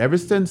do this. Ever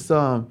since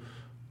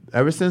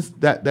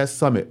that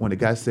summit when the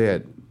guy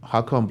said,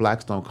 "How come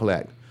blacks don't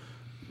collect?"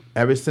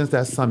 Ever since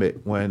that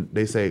summit when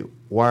they say,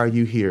 "Why are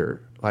you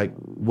here? Like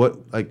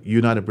what? Like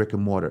you're not a brick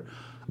and mortar."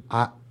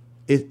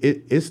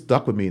 It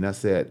stuck with me, and I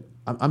said,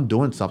 "I'm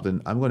doing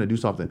something. I'm going to do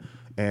something."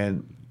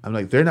 And I'm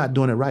like, they're not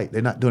doing it right.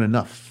 They're not doing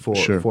enough for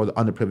the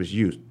underprivileged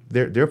youth.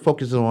 They're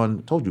focusing on,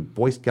 I told you,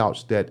 Boy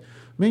Scouts that.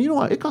 Man, you know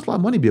what? It costs a lot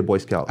of money to be a Boy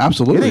Scout.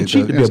 Absolutely. It ain't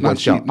cheap to be a Boy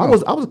Scout. Cheap, no.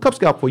 I was a Cub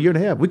Scout for a year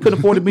and a half. We couldn't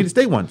afford me to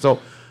stay one. So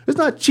it's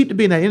not cheap to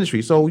be in that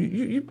industry. So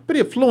you're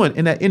pretty affluent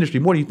in that industry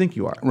more than you think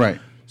you are. Right.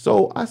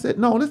 So I said,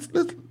 no, let's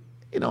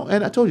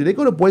and I told you, they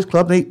go to Boys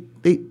Club, they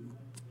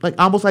like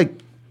almost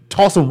like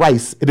toss some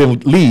rice and then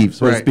leave,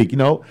 so to speak,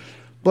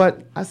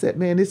 But I said,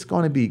 man, it's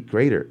going to be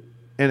greater.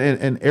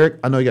 And Eric,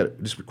 I know you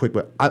got just quick,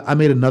 but I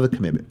made another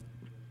commitment.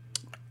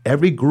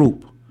 Every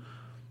group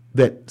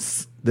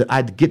that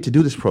I get to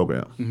do this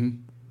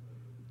program,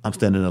 I'm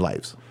standing their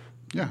lives.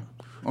 Yeah.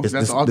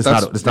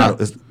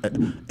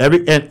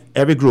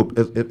 Every group.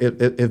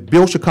 If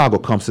Bill Chicago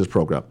comes to this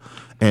program,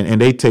 and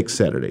they take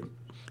Saturday,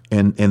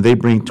 and they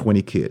bring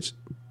 20 kids,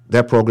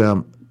 that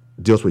program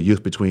deals with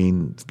youth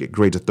between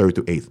grades of 3rd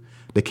through 8th.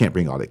 They can't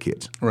bring all their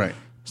kids. Right.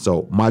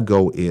 So my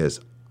goal is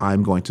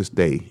I'm going to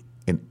stay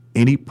in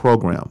any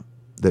program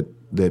that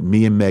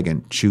me and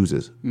Megan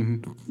chooses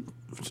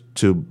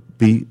to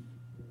be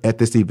at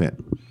this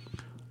event.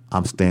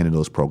 I'm staying in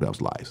those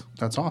programs' lives.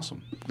 That's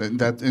awesome.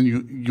 And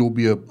you'll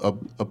be a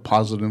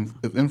positive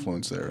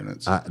influence there. And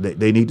it's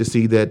they need to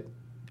see that,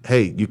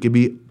 hey, you can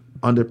be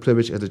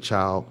underprivileged as a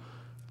child,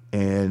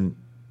 and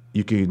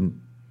you can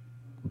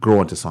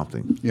grow into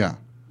something. Yeah,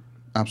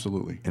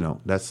 absolutely.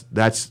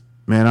 That's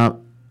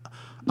man.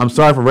 I'm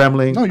sorry for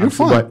rambling. No, you're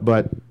fine.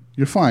 But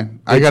you're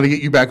fine. I got to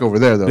get you back over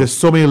there, though. There's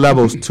so many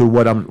levels to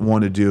what I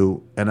want to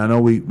do, and I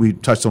know we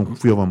touched on a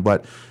few of them,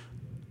 but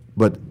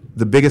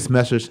the biggest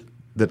message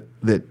that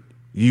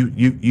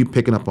you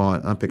picking up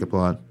on, I'm picking up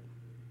on,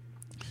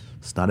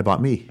 it's not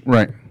about me.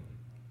 Right.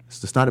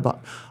 It's just not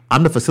about.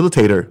 I'm the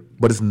facilitator,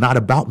 but it's not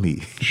about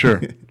me.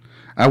 Sure.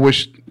 I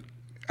wish,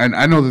 and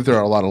I know that there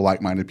are a lot of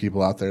like-minded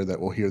people out there that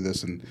will hear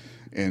this and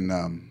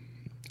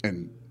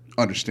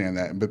understand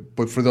that.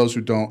 But for those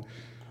who don't,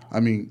 I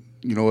mean,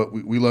 you know what?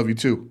 We love you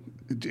too,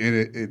 and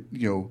it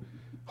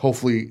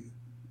hopefully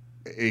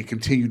a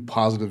continued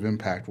positive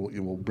impact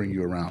will bring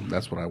you around.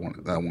 That's what I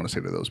want to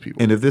say to those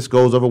people. And if this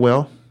goes over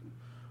well,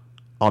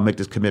 I'll make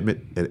this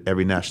commitment at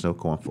every national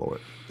going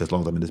forward, as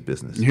long as I'm in this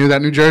business. You hear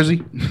that, New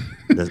Jersey?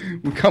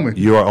 We're coming.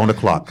 You are on the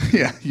clock.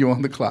 Yeah, you're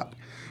on the clock.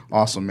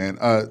 Awesome, man.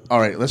 All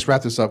right, let's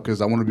wrap this up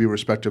because I want to be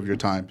respectful of your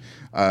time.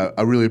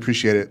 I really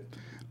appreciate it.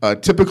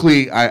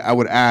 Typically, I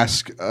would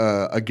ask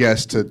a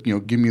guest to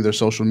give me their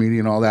social media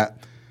and all that.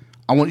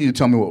 I want you to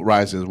tell me what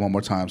RISE is one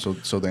more time so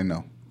they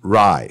know.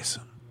 RISE.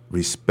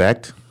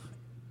 Respect,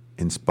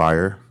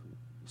 inspire,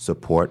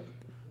 support,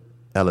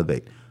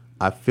 elevate.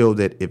 I feel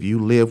that if you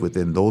live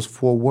within those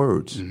 4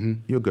 words,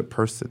 you're a good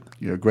person.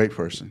 You're a great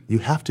person. You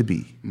have to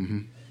be.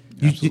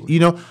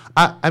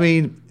 I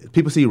mean,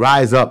 people see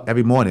Rise Up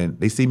every morning.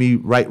 They see me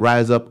write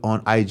Rise Up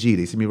on IG.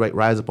 They see me write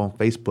Rise Up on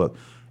Facebook.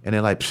 And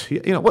they're like,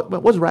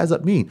 what does Rise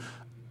Up mean?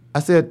 I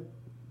said,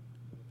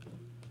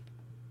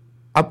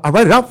 I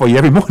write it out for you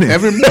every morning.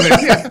 Every morning,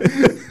 yeah.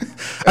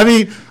 I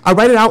mean, I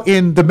write it out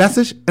in the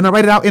message and I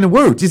write it out in the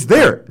words. It's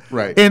there.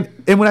 Right. And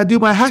when I do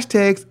my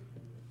hashtags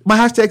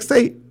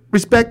say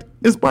respect,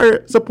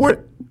 inspire,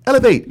 support,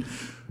 elevate.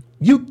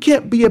 You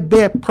can't be a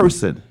bad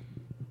person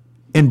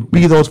and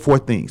be those 4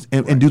 things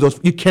and do those.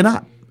 You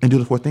cannot and do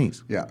those 4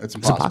 things. Yeah, it's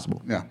impossible. It's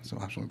impossible. Yeah, it's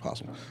absolutely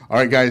impossible. All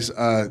right, guys.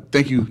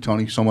 Thank you,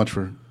 Tony, so much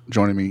for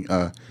joining me.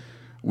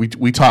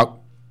 We talk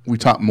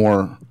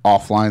more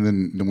offline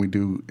than we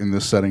do in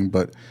this setting,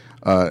 but.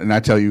 And I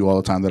tell you all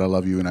the time that I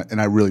love you,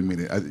 and I really mean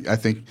it. I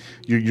think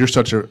you're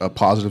such a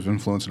positive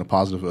influence and a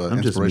positive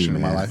inspiration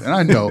in my life. And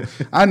I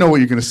know what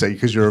you're going to say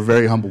because you're a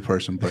very humble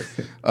person. But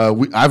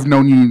I've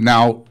known you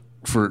now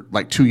for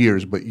like 2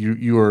 years, but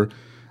you are.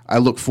 I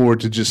look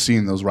forward to just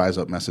seeing those Rise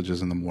Up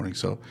messages in the morning.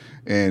 So,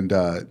 and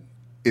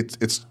it's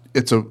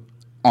a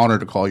honor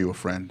to call you a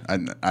friend,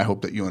 and I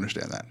hope that you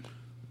understand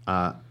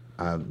that.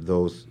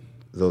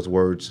 Those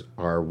words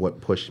are what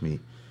pushed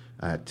me.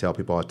 I tell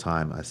people all the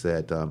time. I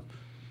said.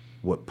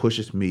 What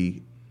pushes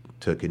me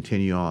to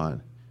continue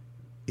on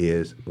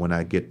is when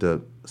I get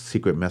the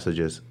secret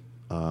messages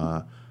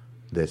that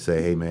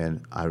say, hey,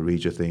 man, I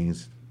read your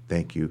things.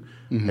 Thank you.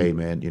 Mm-hmm. Hey,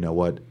 man, you know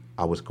what?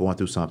 I was going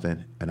through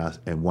something, and I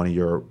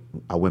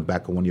went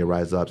back on one of your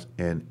Rise Ups,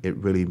 and it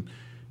really,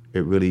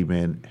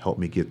 man, helped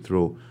me get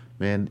through.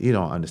 Man, you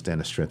don't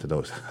understand the strength of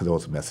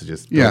those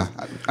messages. Yeah,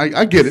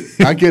 I get it.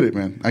 I get it,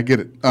 man. I get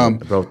it.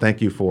 Bro, thank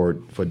you for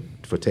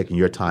taking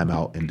your time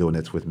out and doing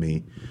this with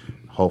me.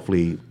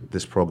 hopefully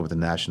this program at the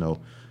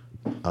National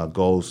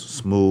goes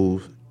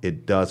smooth.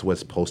 It does what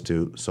it's supposed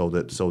to, so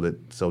that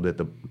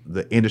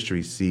the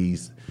industry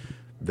sees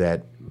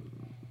that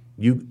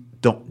you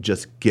don't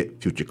just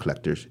get future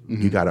collectors.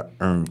 You got to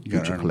earn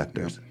future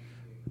collectors. Yeah.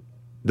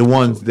 The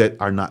ones that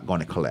are not going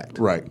to collect.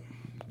 Right.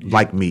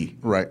 Like me.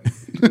 Right.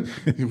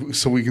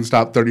 So we can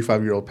stop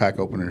 35-year-old pack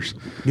openers.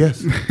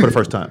 Yes. For the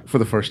first time. For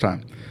the first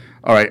time.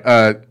 All right.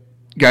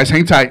 Guys,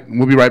 hang tight.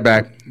 We'll be right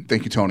back.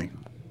 Thank you, Tony.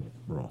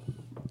 Roll.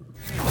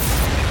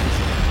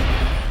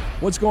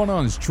 What's going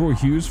on? It's Troy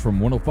Hughes from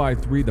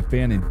 105.3 The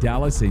Fan in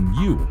Dallas, and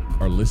you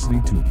are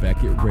listening to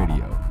Beckett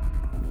Radio.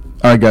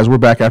 All right, guys, we're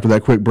back after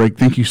that quick break.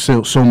 Thank you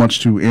so much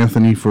to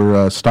Anthony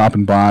for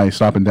stopping down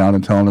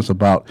and telling us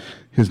about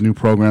his new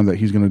program that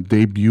he's going to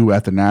debut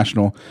at the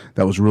National.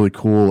 That was really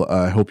cool.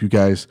 I hope you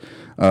guys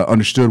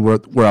understood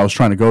where I was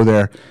trying to go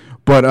there.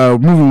 But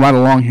moving right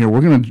along here,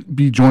 we're going to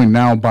be joined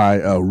now by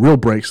Real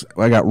Breaks.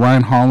 I got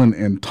Ryan Holland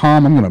and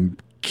Tom. I'm going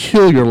to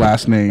kill your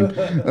last name.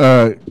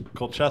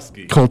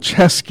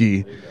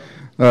 Kolcheski.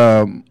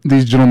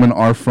 These gentlemen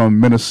are from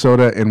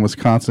Minnesota and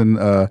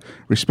Wisconsin,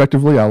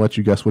 respectively. I'll let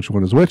you guess which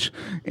one is which.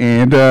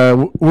 And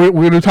we're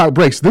going to talk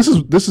breaks. This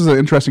is an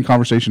interesting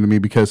conversation to me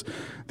because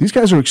these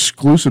guys are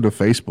exclusive to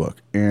Facebook,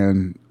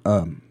 and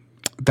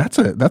that's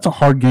a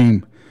hard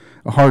game,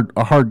 a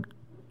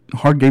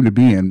hard game to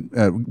be in,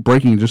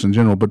 breaking just in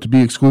general. But to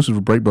be exclusive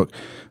to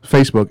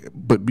Facebook,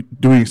 but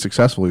doing it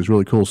successfully is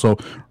really cool. So,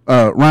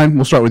 Ryan,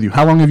 we'll start with you.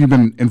 How long have you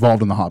been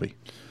involved in the hobby?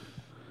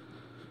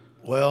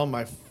 Well,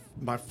 my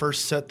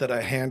first set that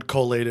I hand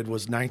collated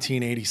was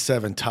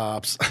 1987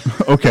 Topps.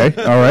 Okay,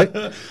 all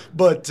right.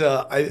 But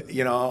I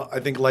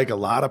think like a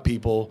lot of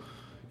people,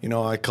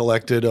 I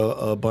collected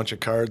a bunch of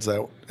cards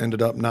that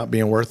ended up not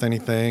being worth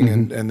anything,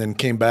 and then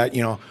came back.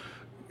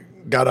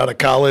 Got out of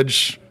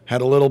college,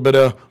 had a little bit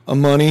of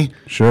money,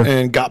 sure,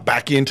 and got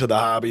back into the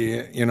hobby.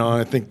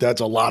 I think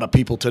that's a lot of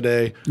people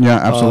today. Yeah,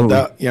 absolutely.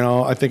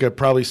 I think I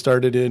probably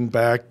started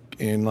back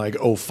in like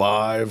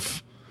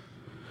 05.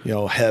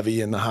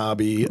 Heavy in the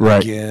hobby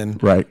again,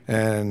 right,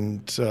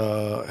 and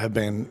have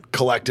been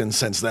collecting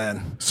since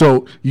then.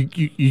 So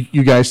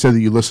you guys said that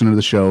you listened to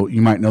the show.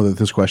 You might know that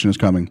this question is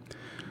coming.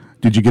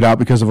 Did you get out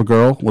because of a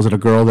girl? Was it a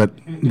girl that?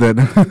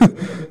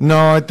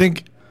 No, I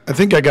think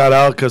I got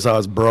out because I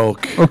was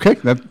broke. Okay,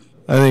 I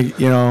think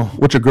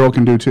which a girl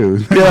can do too.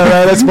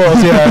 Yeah, I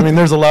suppose. Yeah, I mean,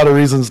 there's a lot of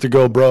reasons to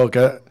go broke.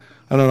 I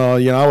don't know.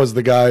 I was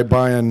the guy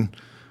buying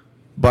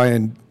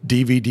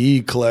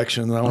DVD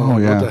collections. I don't know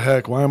what the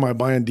heck. Why am I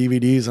buying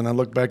DVDs? And I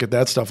look back at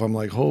that stuff. I'm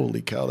like,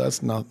 holy cow,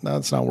 that's not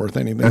worth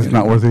anything. That's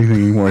not worth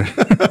anything anymore.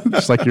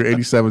 Just like your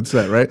 87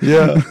 set, right?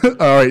 Yeah.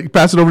 All right,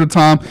 pass it over to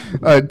Tom.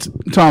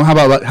 Tom,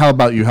 how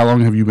about you? How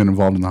long have you been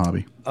involved in the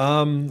hobby?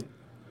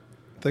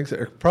 Thanks,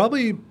 Eric.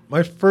 Probably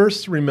my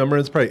first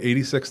remembrance, probably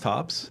 86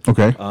 Topps.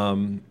 Okay.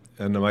 And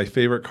my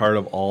favorite card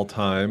of all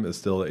time is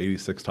still the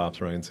 86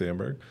 Topps Ryne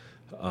Sandberg.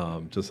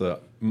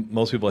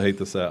 Most people hate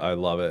the set. I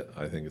love it.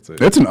 I think it's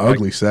an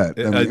ugly set.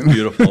 It's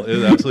beautiful.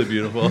 It's absolutely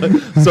beautiful.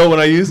 So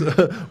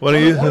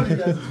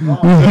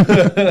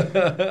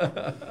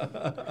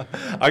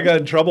I got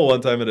in trouble one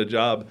time at a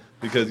job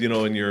because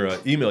in your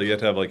email you have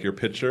to have like your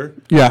picture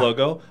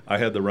logo. I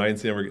had the Ryne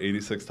Sandberg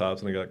 86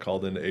 Topps, and I got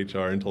called into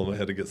HR and told them I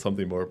had to get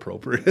something more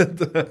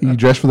appropriate. You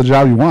dress for the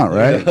job you want,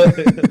 right?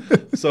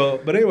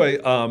 But anyway,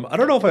 I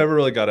don't know if I ever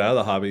really got out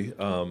of the hobby.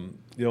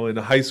 In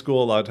high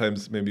school, a lot of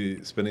times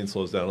maybe spending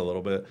slows down a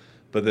little bit.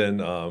 But then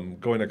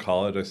going to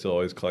college, I still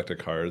always collected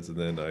cards. And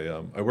then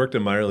I worked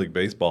in minor league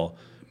baseball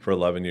for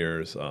 11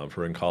 years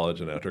for in college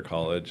and after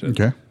college.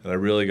 And I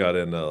really got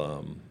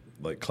into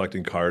like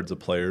collecting cards of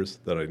players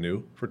that I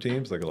knew for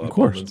teams, like a lot of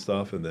Bowman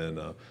stuff. And then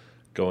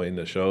going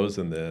to shows.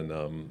 And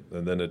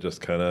then it just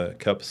kind of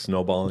kept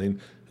snowballing.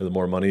 And the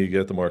more money you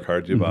get, the more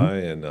cards you buy.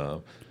 And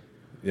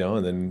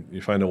and then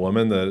you find a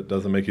woman that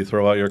doesn't make you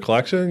throw out your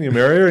collection. You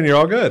marry her, and you're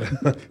all good.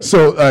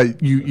 So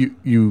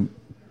you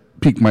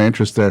piqued my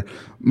interest there.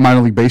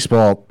 Minor league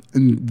baseball,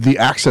 the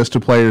access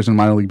to players in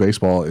minor league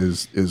baseball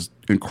is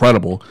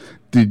incredible.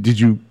 Did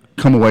you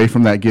come away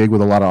from that gig with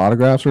a lot of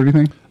autographs or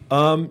anything?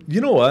 You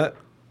know what?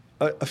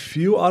 A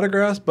few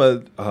autographs,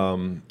 but I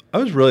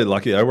was really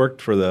lucky. I worked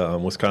for the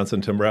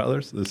Wisconsin Tim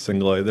Rattlers, the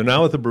single A. They're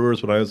now with the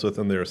Brewers. When I was with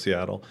them, they were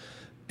Seattle.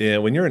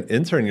 And when you're an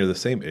intern, you're the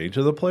same age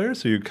as the player,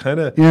 so you kind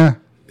of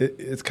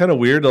It's kind of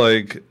weird,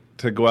 like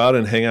to go out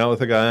and hang out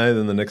with a guy,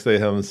 then the next day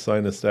have him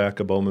sign a stack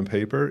of Bowman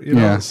paper.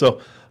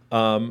 So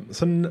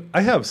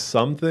I have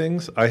some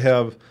things. I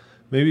have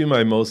maybe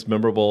my most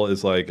memorable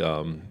is like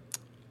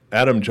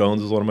Adam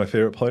Jones is one of my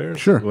favorite players.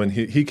 Sure. When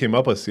he came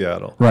up with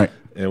Seattle, right?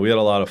 And we had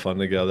a lot of fun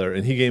together.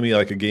 And he gave me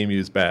like a game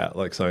used bat,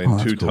 like signed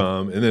to cool.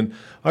 Tom. And then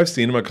I've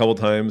seen him a couple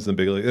times in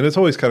big league, and it's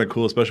always kind of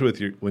cool, especially with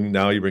when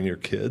now you bring your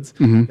kids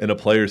and a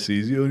player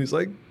sees you and he's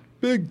like,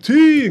 Big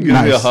T, and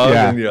gives me a hug,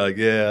 and you're like,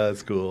 yeah,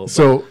 that's cool.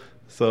 So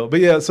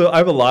I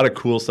have a lot of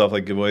cool stuff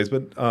like giveaways,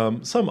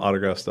 but some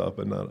autograph stuff,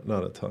 but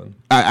not a ton.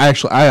 I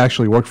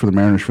actually worked for the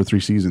Mariners for 3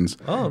 seasons.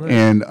 Oh, nice.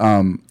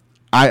 And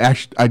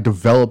I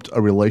developed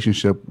a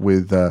relationship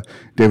with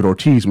David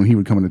Ortiz when he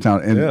would come into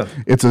town, and Yeah.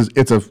 it's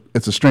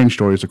a strange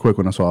story. It's a quick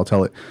one, so I'll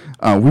tell it.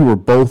 We were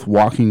both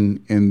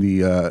walking in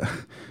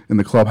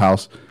the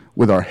clubhouse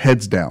with our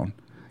heads down,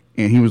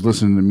 and he was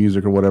listening to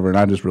music or whatever, and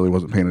I just really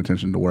wasn't paying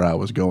attention to where I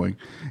was going,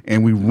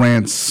 and we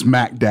ran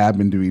smack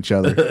dab into each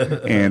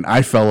other, and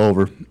I fell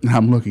over. And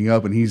I'm looking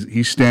up, and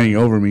he's standing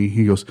over me.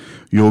 He goes,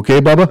 "You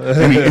okay, Bubba?"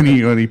 And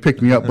he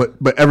picked me up.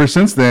 But ever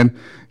since then,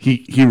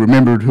 he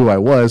remembered who I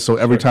was. So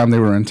every time they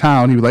were in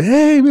town, he was like,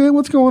 "Hey man,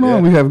 what's going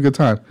on?" We have a good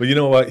time. But you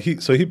know what? He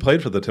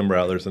played for the Timber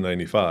Rattlers in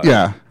 '95.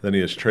 Yeah. Then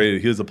he was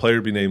traded. He was a player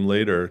to be named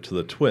later to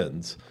the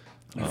Twins.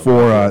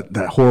 For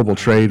that horrible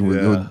trade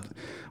with. Yeah.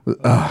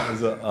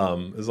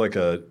 It was like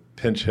a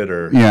pinch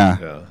hitter.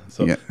 Yeah.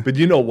 So, Yeah. but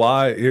you know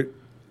why?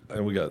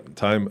 And we got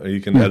time.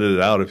 You can edit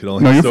it out if you don't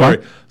like No, the you're story.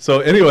 fine. So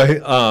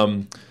anyway,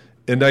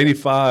 in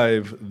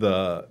 '95,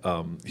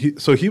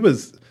 he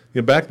was.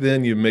 Back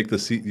then, you make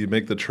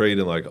the trade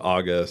in like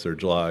August or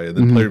July, and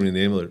then player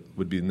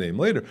would be named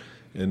later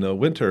in the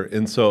winter.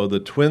 And so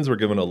the Twins were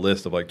given a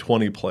list of like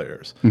 20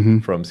 players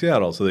from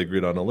Seattle, so they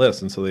agreed on a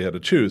list, and so they had to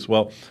choose.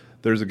 Well,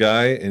 there's a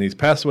guy, and he's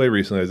passed away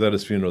recently. I was at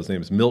his funeral. His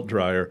name is Milt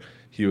Dreyer.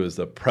 He was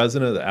the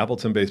president of the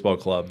Appleton Baseball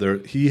Club.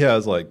 He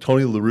has like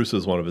Tony La Russa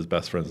is one of his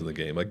best friends in the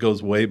game. It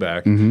goes way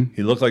back.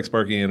 He looked like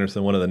Sparky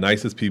Anderson, one of the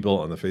nicest people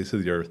on the face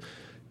of the earth.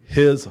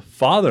 His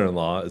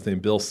father-in-law is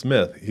named Bill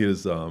Smith. He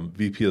was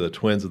VP of the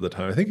Twins at the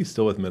time. I think he's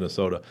still with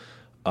Minnesota.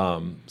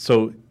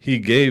 So he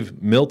gave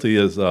Milty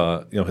as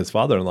his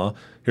father-in-law.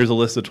 Here's a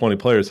list of 20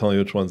 players telling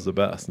you which one's the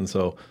best. And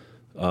so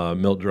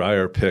Milt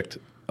Dreyer picked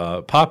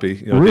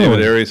Poppy, Really?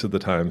 David Arias at the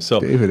time. So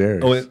David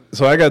Arias.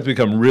 So I got to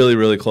become really,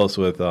 really close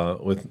with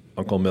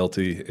Uncle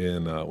Milty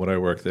when I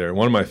worked there.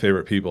 One of my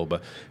favorite people.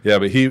 But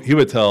he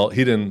would tell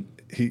he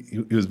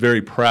was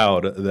very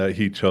proud that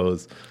he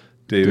chose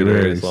David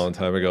Arias a long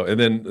time ago. And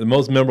then the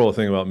most memorable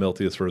thing about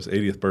Milty is for his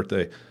 80th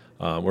birthday,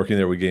 working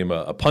there, we gave him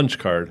a punch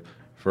card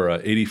for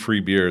 80 free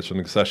beers from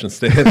the concession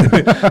stand.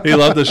 He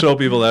loved to show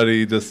people that.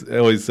 He just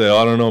always say,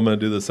 I don't know, I'm going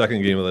to do the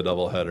second game of the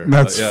doubleheader.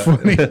 That's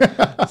funny.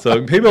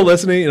 So people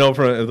listening,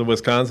 from the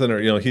Wisconsin,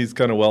 or he's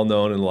kind of well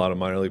known in a lot of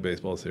minor league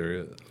baseballs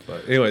here.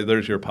 But anyway,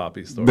 there's your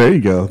Poppy story. There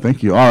you go.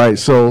 Thank you. All right,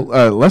 so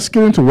let's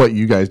get into what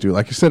you guys do.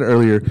 Like I said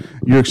earlier,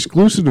 you're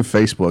exclusive to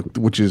Facebook,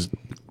 which is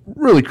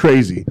really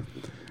crazy.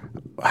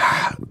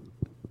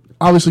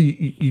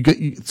 Obviously, you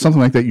get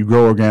something like that. You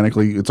grow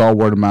organically. It's all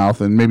word of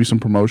mouth and maybe some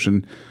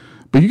promotion.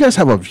 But you guys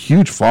have a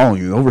huge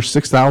following, over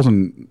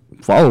 6,000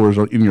 followers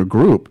in your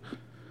group.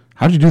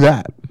 How did you do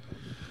that?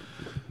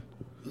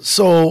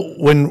 So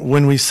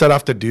when we set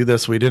off to do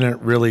this, we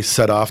didn't really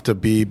set off to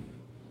be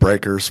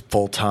breakers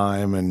full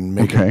time and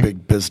make a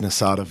big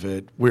business out of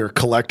it. We were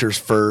collectors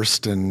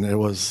first, and it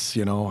was,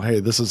 hey,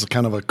 this is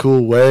kind of a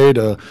cool way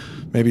to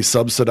maybe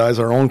subsidize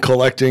our own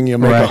collecting. You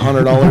make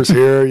 $100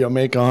 here, you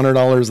make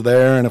 $100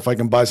 there, and if I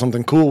can buy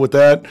something cool with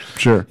that,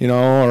 sure,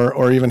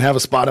 or even have a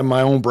spot in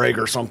my own break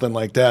or something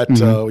like that,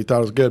 we thought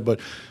it was good.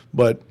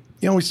 But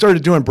we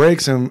started doing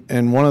breaks,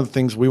 and one of the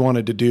things we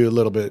wanted to do a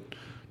little bit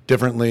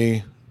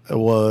differently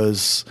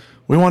was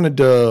we wanted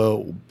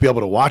to be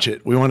able to watch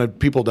it. We wanted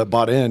people that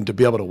bought in to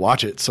be able to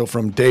watch it. So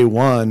from day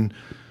one,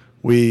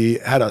 we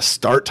had a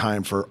start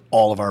time for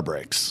all of our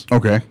breaks.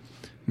 Okay.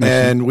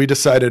 And we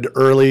decided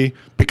early,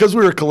 because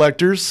we were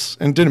collectors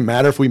and it didn't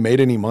matter if we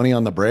made any money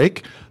on the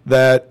break,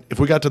 that if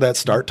we got to that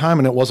start time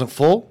and it wasn't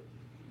full,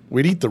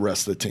 we'd eat the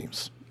rest of the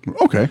teams.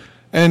 Okay.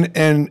 And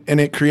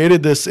it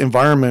created this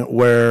environment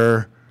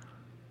where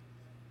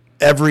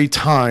every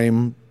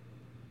time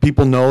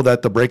people know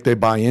that the break they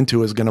buy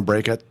into is going to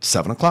break at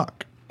 7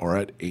 o'clock or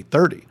at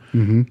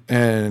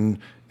 8:30.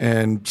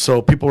 And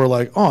so people were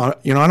like, I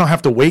don't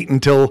have to wait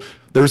until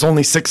there's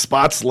only 6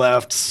 spots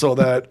left so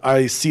that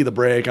I see the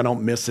break, I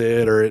don't miss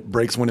it, or it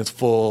breaks when it's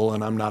full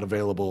and I'm not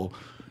available.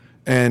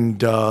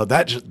 And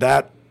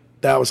that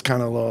was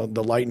kind of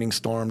the lightning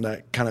storm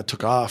that kind of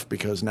took off,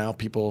 because now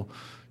people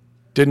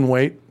didn't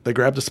wait. They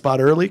grabbed a spot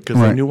early because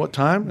they knew what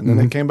time, and then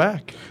they came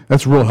back.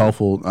 That's real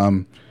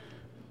helpful.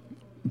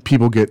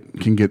 People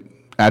can get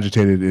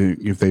agitated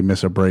if they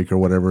miss a break or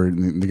whatever,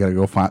 and they got to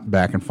go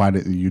back and find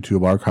it in the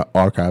YouTube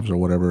archives or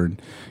whatever,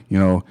 and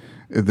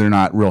they're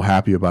not real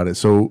happy about it.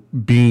 So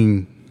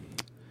being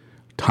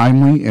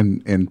timely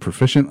and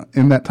proficient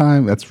in that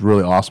time, that's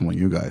really awesome with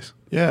you guys.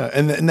 Yeah,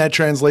 and that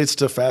translates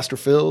to faster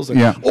fills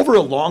and over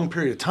a long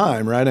period of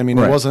time, right? I mean,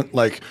 it wasn't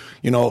like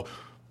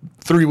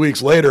 3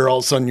 weeks later, all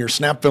of a sudden you're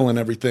snap filling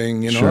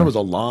everything. It was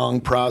a long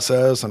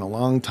process and a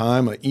long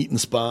time of eating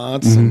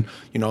spots, and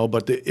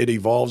but it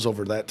evolves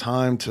over that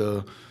time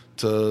to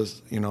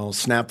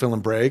snap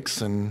filling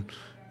breaks and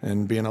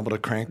being able to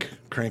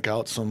crank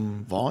out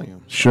some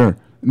volume. Sure.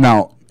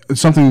 Now,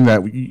 something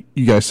that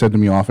you guys said to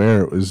me off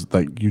air is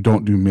like you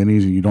don't do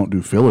minis and you don't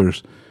do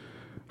fillers.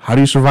 How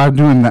do you survive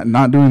doing that?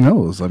 Not doing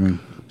those? I mean,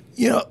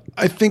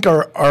 I think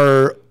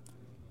our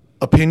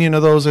opinion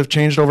of those have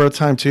changed over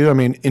time too. I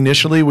mean,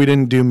 initially we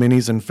didn't do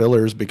minis and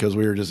fillers because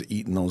we were just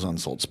eating those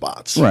unsold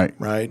spots.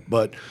 Right.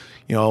 But,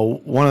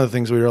 one of the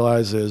things we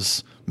realized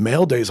is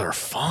mail days are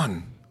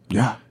fun.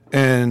 Yeah.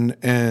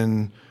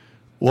 And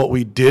what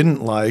we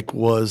didn't like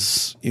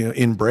was,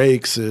 in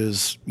breaks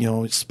is,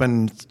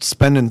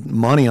 spending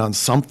money on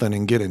something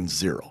and getting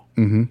zero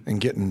and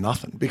getting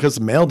nothing. Because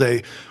mail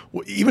day,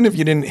 even if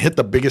you didn't hit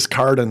the biggest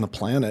card on the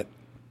planet,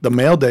 the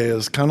mail day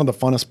is kind of the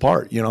funnest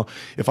part.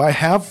 If I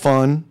have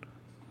fun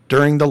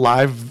during the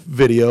live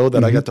video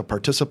that I got to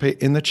participate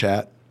in the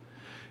chat,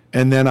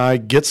 and then I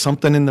get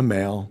something in the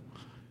mail,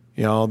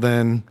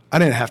 then I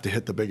didn't have to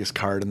hit the biggest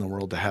card in the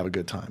world to have a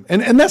good time.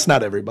 And that's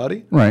not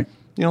everybody. Right.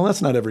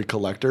 That's not every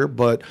collector,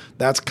 but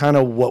that's kind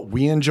of what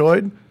we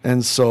enjoyed.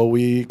 And so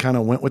we kind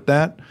of went with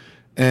that.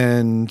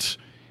 And,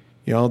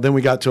 then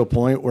we got to a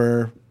point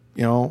where,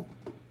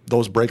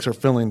 those breaks are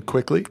filling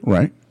quickly.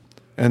 Right.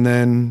 And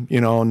then,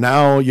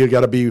 now you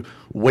got to be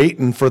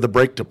waiting for the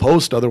break to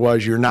post.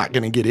 Otherwise, you're not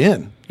going to get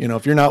in.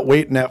 If you're not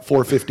waiting at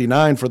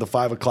 4:59 for the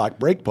 5 o'clock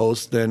break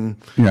post, then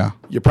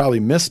you probably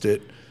missed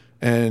it.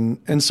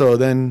 And so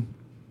then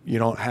you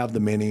don't have the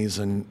minis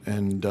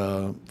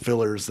and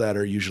fillers that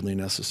are usually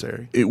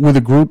necessary. With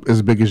a group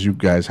as big as you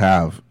guys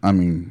have, I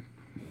mean,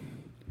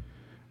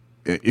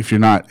 if you're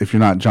not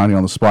Johnny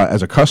on the spot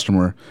as a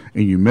customer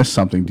and you miss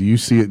something, do you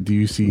see it? Do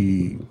you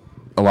see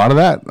a lot of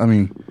that? I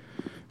mean,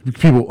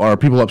 are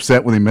people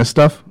upset when they miss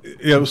stuff?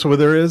 Yeah, so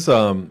there is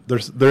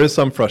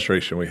some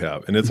frustration we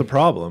have, and it's a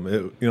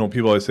problem.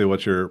 People always say,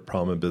 "What's your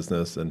problem in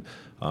business?" And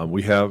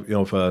we have,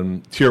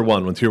 from Tier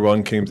 1, when Tier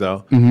 1 came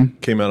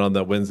out on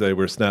that Wednesday,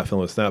 we're snap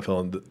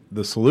filling.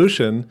 The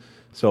solution,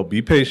 so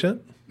be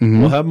patient.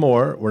 We'll have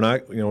more. We're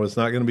not, it's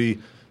not going to be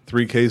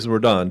 3 cases, we're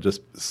done.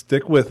 Just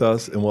stick with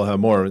us, and we'll have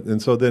more.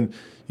 And so then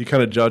you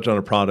kind of judge on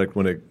a product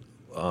when it,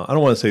 I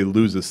don't want to say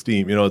loses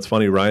steam. It's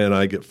funny, Ryan and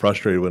I get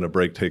frustrated when a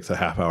break takes a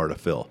half hour to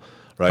fill.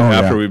 Right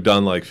after we've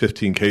done like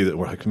 15 Ks,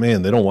 we're like,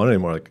 man, they don't want it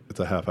anymore. Like, it's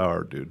a half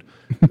hour, dude.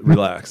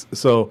 Relax.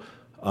 So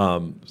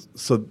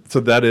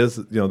that is,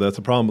 that's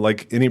a problem.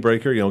 Like any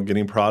breaker,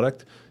 getting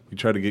product, you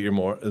try to get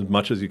as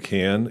much as you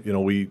can.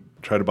 We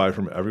try to buy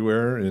from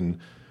everywhere, and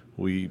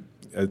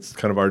it's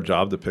kind of our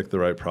job to pick the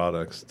right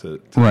products to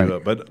do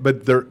it.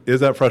 But there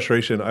is that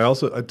frustration. I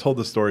told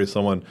the story of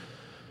someone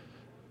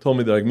told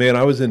me, like, man,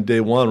 I was in day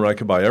one where I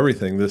could buy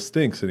everything. This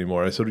stinks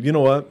anymore. I said, you know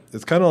what?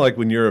 It's kind of like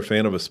when you're a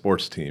fan of a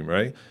sports team,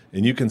 right?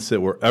 And you can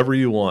sit wherever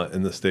you want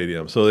in the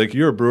stadium. So, like,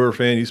 you're a Brewer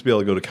fan, you used to be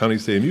able to go to County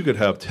Stadium. You could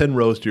have 10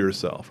 rows to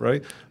yourself,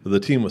 right? But the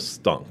team was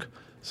stunk.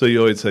 So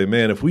you always say,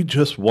 man, if we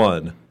just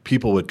won,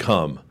 people would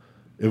come.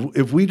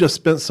 If we just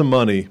spent some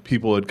money,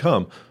 people would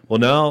come. Well,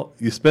 now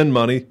you spend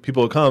money,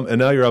 people will come, and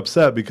now you're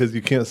upset because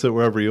you can't sit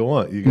wherever you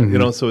want.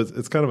 So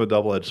it's kind of a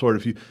double-edged sword.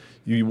 If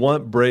you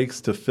want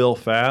breaks to fill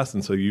fast,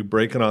 and so you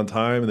break it on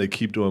time, and they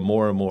keep doing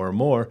more and more and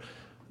more,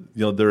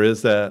 there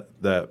is that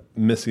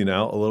missing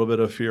out a little bit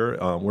of fear.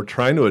 We're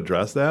trying to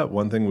address that.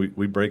 One thing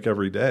we break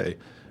every day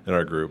in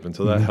our group, and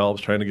so that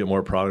helps trying to get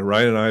more product.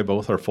 Ryan and I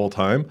both are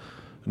full-time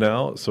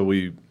now, so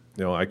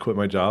I quit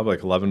my job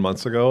like 11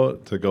 months ago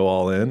to go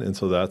all in, and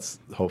so that's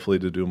hopefully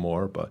to do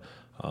more. But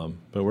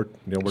we're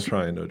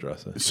trying to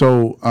address it.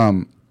 So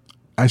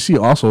I see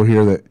also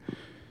here that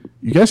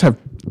you guys have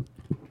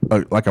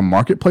like a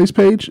marketplace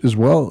page as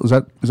well. Is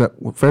that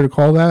fair to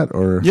call that?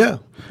 Or yeah.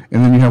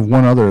 And then you have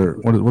one other.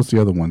 What's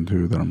the other one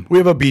too? We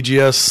have a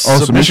BGS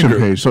submission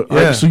page. So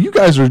so you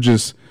guys are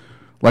just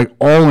like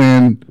all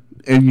in,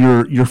 and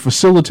you're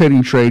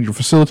facilitating trade. You're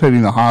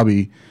facilitating the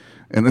hobby.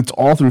 And it's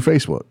all through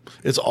Facebook.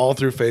 It's all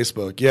through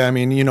Facebook. Yeah, I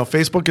mean,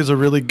 Facebook is a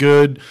really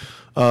good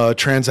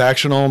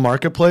transactional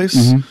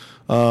marketplace.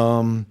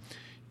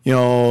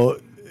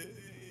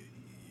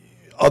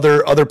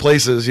 Other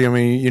places,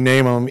 you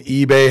name them.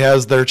 eBay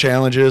has their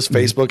challenges.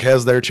 Facebook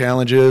has their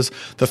challenges.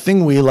 The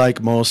thing we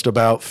like most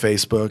about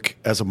Facebook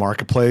as a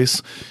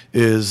marketplace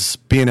is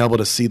being able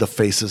to see the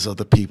faces of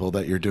the people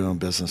that you're doing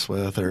business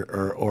with,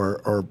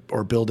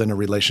 or building a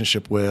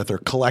relationship with, or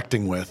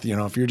collecting with.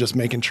 If you're just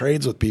making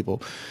trades with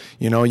people,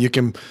 you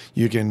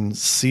can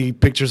see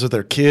pictures of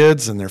their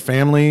kids and their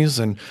families.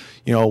 And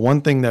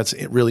one thing that's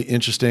really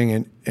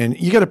interesting, and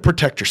you got to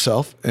protect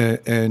yourself,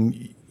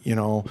 and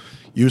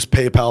use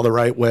PayPal the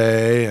right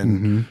way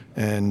and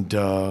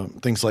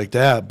things like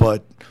that.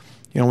 But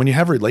when you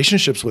have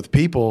relationships with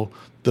people,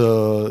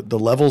 the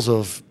levels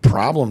of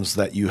problems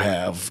that you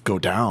have go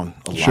down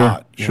a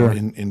lot. Sure.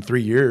 In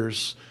 3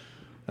 years,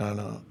 I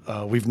don't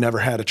know, we've never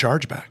had a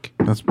chargeback.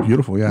 That's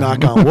beautiful. Yeah.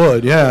 Knock on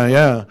wood.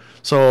 Yeah.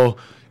 So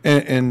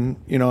and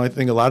I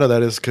think a lot of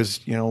that is because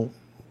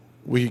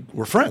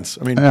we're friends.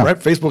 I mean, right?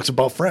 Facebook's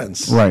about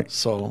friends. Right.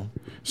 So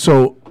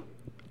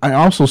I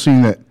also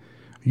seen that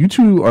you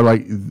two are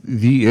like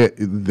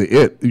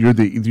you're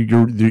the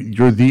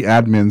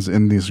admins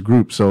in this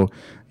group. So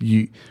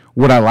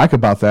what I like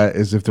about that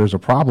is if there's a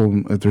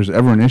problem, if there's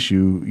ever an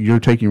issue,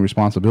 you're taking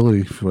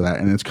responsibility for that,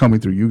 and it's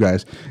coming through you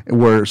guys.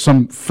 Where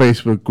some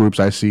Facebook groups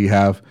I see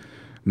have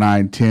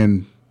 9,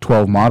 10,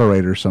 12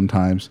 moderators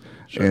sometimes,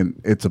 and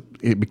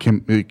it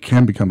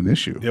can become an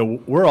issue. Yeah,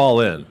 we're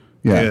all in.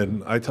 Yeah.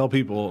 And I tell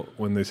people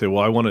when they say,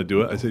 well, I want to do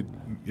it, I say,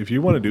 if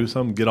you want to do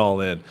something, get all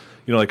in.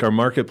 Like our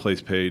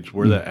marketplace page,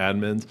 we're the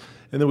admins.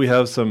 And then we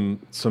have some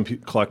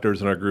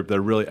collectors in our group that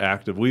are really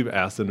active. We've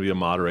asked them to be a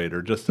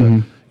moderator just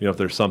to, if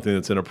there's something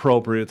that's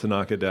inappropriate, to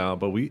knock it down.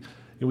 But we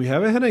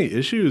haven't had any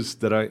issues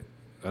that I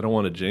don't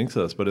want to jinx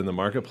us, but in the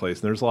marketplace,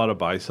 and there's a lot of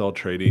buy-sell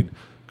trading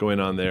going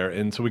on there.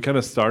 And so we kind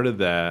of started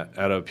that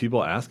out of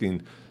people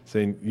asking,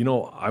 saying,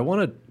 I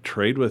want to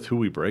trade with who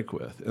we break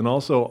with. And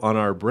also on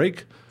our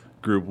break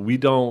group, we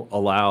don't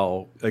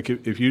allow, like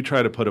if you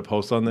try to put a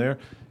post on there,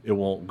 it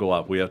won't go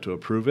up. We have to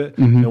approve it.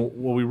 And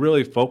what we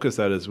really focus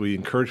at is we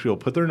encourage people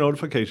to put their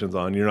notifications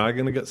on. You're not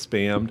going to get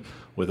spammed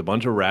with a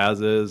bunch of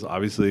razzes.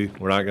 Obviously,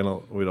 we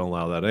don't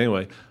allow that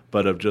anyway.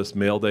 But of just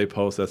mail day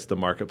posts, that's the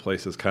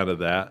marketplace is kind of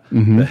that,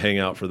 the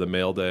hangout for the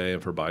mail day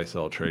and for buy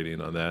sell trading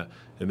on that.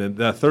 And then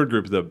that third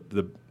group,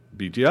 the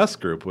BGS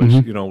group, which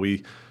when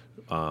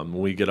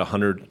we get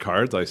 100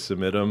 cards, I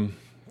submit them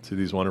to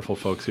these wonderful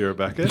folks here at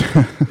Beckett.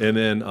 And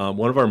then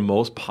one of our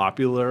most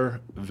popular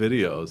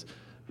videos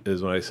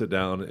is when I sit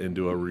down and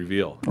do a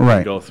reveal.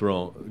 Right. Go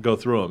through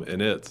them,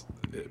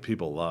 and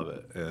people love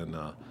it. And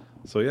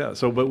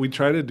but we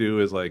try to do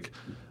is like,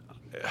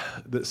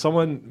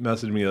 someone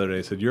messaged me the other day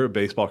and said, "You're a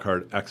baseball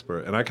card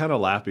expert," and I kind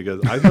of laugh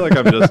because I feel like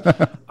I'm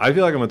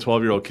a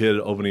 12-year-old kid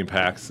opening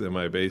packs in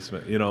my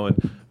basement,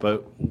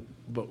 but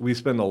we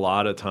spend a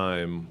lot of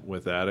time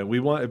with that, and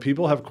if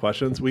people have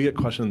questions, we get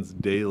questions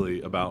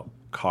daily about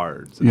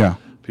cards. Yeah.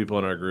 People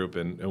in our group,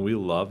 and we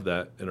love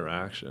that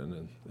interaction,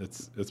 and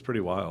it's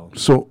pretty wild.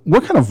 So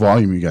what kind of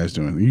volume are you guys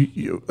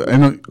doing? I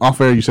know off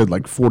air you said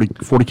like 40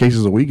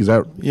 cases a week. Is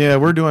that? Yeah,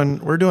 we're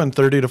doing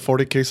 30 to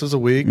 40 cases a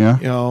week. Yeah.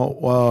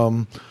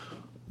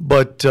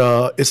 But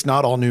it's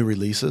not all new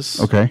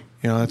releases. Okay.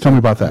 Tell me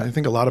about that. I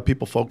think a lot of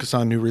people focus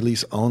on new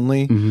release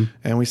only,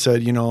 and we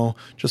said,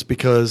 just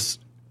because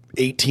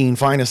 18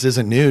 Finest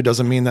isn't new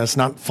doesn't mean that's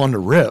not fun to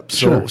rip.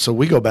 So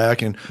we go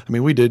back and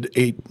we did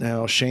 8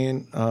 now.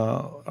 Shane,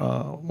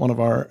 one of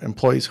our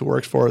employees who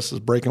works for us,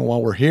 is breaking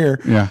while we're here.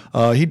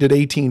 Yeah. He did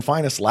 18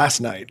 Finest last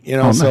night.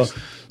 Nice.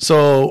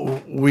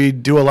 So we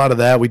do a lot of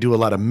that. We do a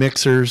lot of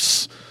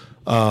mixers.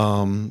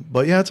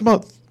 But yeah, it's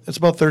about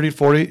 30 to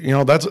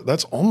 40.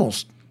 That's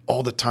almost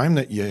all the time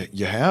that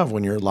you have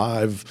when you're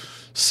live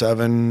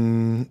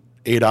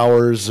 7-8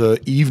 hours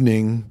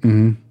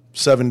evening.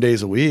 7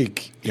 days a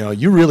week,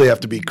 you really have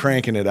to be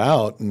cranking it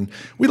out. And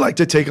we like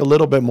to take a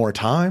little bit more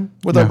time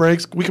with our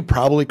breaks. We could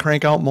probably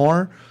crank out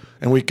more,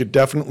 and we could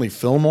definitely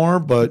fill more,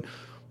 but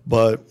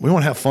we want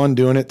to have fun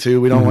doing it too.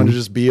 We don't want to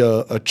just be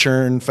a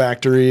churn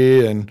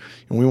factory, and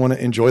we want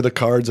to enjoy the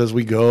cards as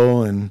we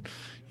go and,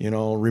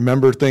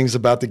 remember things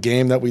about the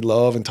game that we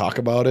love and talk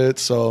about it.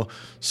 So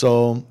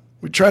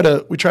we try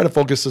to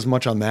focus as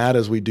much on that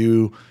as we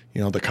do,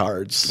 the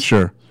cards.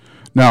 Sure.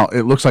 Now,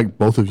 it looks like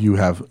both of you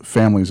have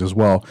families as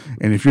well.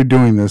 And if you're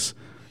doing this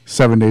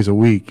 7 days a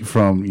week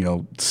from,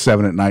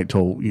 7 at night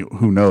till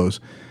who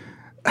knows,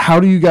 how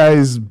do you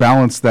guys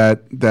balance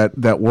that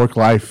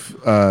work-life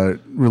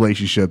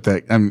relationship?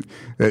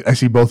 I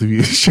see both of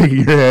you shaking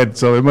your head,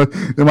 so it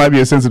might be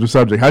a sensitive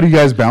subject. How do you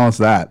guys balance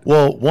that?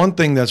 Well, one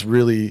thing that's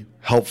really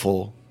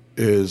helpful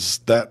is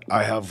that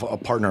I have a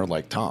partner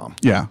like Tom.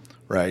 Yeah.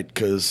 Right?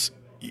 Because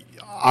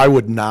I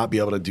would not be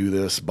able to do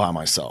this by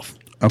myself.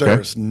 Okay.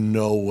 There's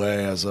no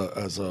way as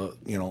a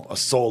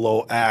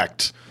solo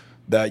act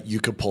that you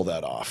could pull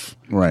that off,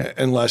 right?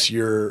 Unless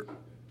you're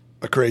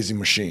a crazy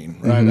machine,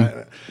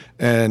 right?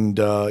 And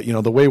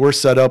the way we're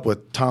set up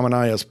with Tom and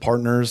I as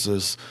partners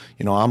is,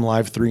 I'm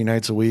live 3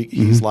 nights a week,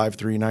 he's live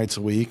 3 nights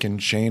a week,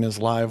 and Shane is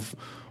live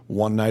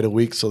 1 night a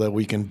week, so that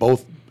we can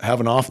both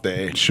have an off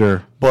day.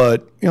 Sure.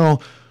 But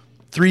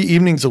 3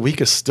 evenings a week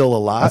is still a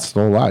lot. That's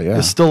still a lot, yeah.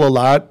 It's still a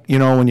lot.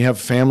 When you have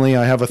family,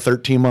 I have a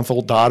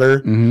 13-month-old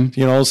daughter,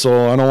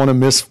 so I don't want to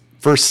miss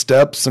first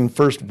steps and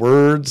first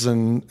words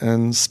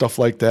and stuff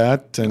like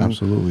that. And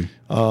absolutely.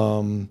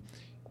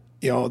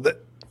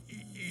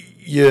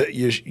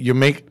 You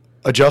make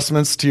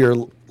adjustments to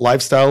your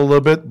lifestyle a little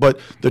bit, but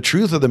the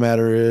truth of the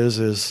matter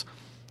is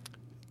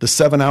the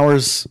 7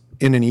 hours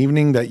in an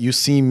evening that you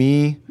see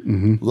me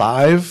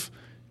live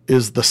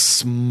is the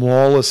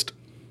smallest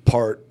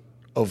part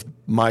of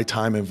my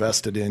time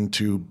invested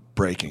into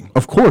breaking.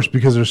 Of course,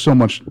 because there's so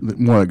much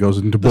more that goes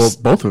into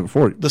both of it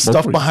for you. The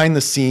stuff behind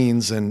the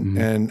scenes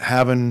and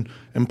having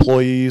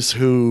employees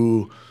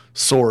who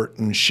sort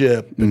and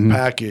ship and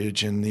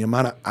package, and the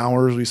amount of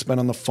hours we spend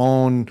on the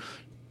phone,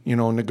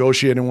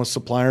 negotiating with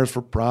suppliers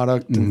for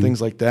product and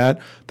things like that.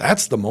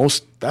 That's the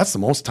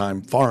most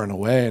time far and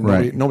away,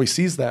 and nobody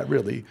sees that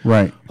really.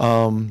 Right.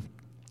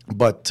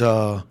 But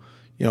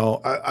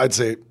I'd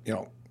say,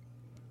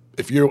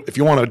 if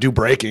you want to do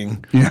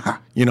breaking,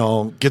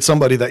 get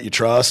somebody that you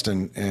trust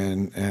and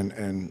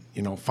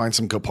find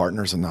some good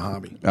partners in the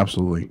hobby.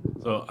 Absolutely.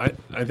 So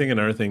I think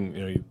another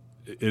thing,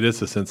 it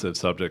is a sensitive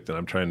subject, and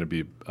I'm trying to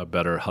be a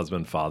better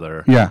husband,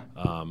 father. Yeah.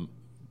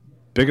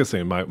 Biggest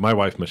thing, my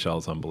wife Michelle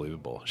is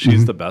unbelievable.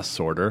 She's the best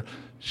sorter.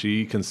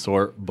 She can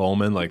sort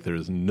Bowman like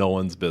there's no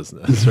one's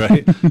business,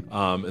 right?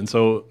 And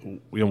so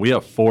we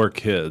have 4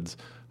 kids.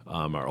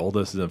 Our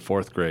oldest is in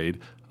 4th grade.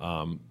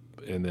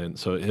 and then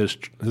so his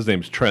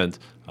name's Trent.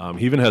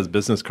 He even has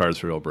business cards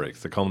for Real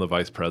Breaks. They call him the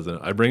vice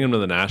president. I bring him to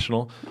the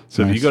National.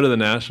 So if you go to the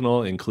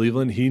National in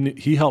Cleveland,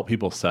 he helped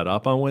people set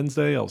up on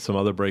Wednesday. Helped some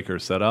other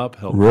breakers set up.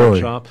 Helped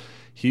workshop.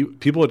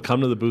 People would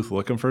come to the booth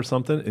looking for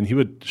something, and he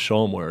would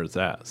show them where it's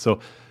at. So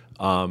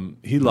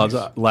he loves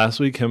it. Last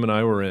week, him and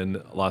I were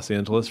in Los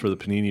Angeles for the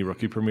Panini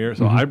rookie premiere.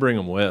 So I bring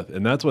him with,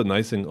 and that's what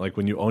nice thing. Like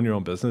when you own your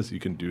own business, you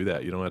can do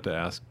that. You don't have to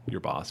ask your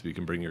boss if you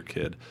can bring your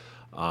kid.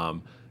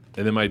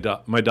 And then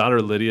my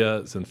daughter Lydia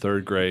is in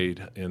 3rd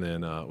grade, and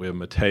then we have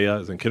Matea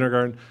is in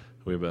kindergarten.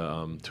 We have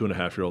a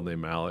 2.5-year-old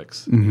named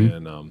Alex,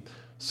 and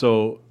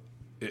so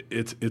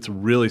it's a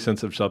really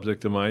sensitive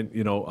subject of mine.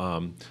 You know,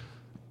 a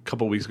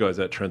couple of weeks ago I was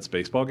at Trent's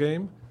baseball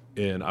game,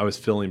 and I was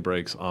filling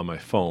breaks on my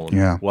phone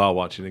while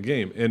watching the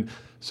game. And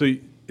so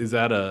is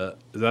that a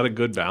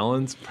good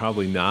balance?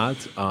 Probably not.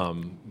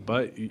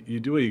 But you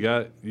do what you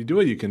got. You do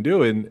what you can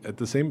do, and at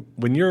the same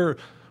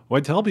I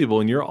tell people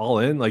when you're all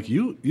in, like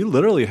you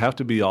literally have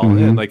to be all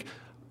in. Like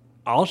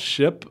I'll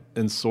ship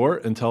and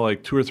sort until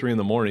like 2 or 3 in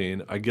the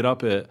morning. I get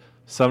up at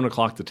 7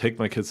 o'clock to take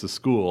my kids to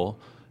school,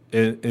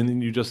 and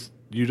then you just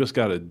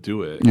got to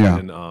do it. Yeah.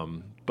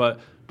 And but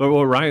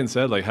what Ryan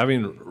said, like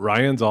having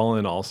Ryan's all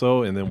in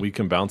also, and then we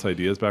can bounce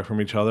ideas back from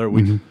each other.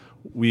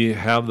 We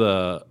have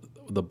the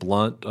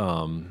blunt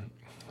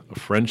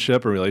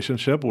friendship or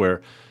relationship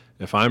where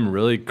if I'm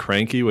really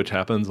cranky, which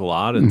happens a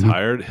lot, and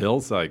tired,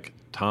 Hill's like,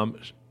 Tom,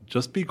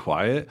 just be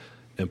quiet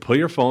and put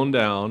your phone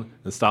down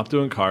and stop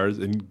doing cards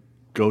and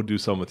go do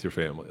something with your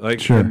family. Like,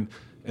 sure.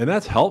 And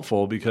that's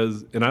helpful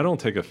because, and I don't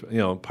take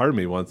part of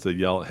me wants to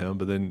yell at him,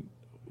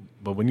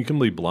 but when you can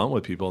be blunt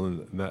with people,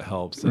 then that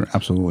helps. And,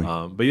 absolutely.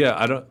 But yeah,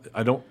 I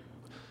don't,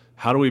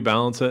 how do we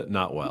balance it?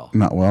 Not well.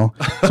 Not well.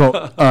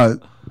 So,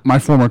 my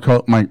former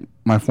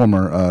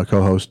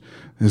co-host,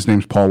 his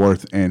name's Paul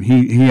Worth, and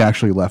he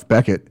actually left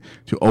Beckett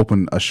to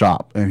open a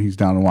shop, and he's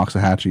down in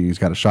Waxahachie. He's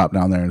got a shop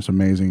down there, and it's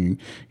amazing.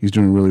 He's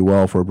doing really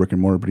well for a brick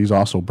and mortar, but he's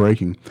also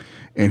breaking.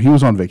 And he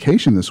was on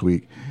vacation this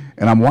week,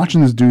 and I'm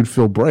watching this dude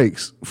fill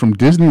breaks from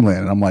Disneyland,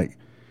 and I'm like,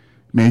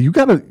 man, you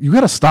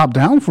gotta stop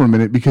down for a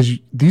minute because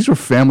these are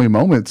family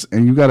moments,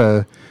 and you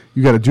gotta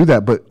do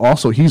that. But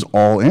also, he's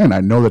all in.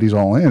 I know that he's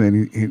all in,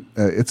 and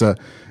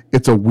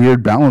it's a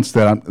weird balance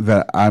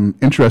that I'm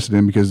interested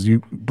in because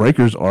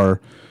breakers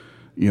are,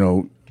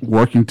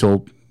 working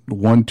till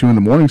 1, 2 in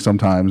the morning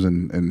sometimes,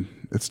 and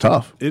it's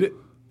tough.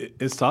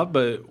 It's tough,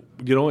 but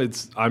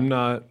I'm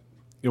not.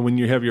 When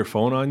you have your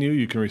phone on you,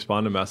 you can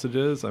respond to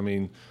messages. I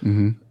mean,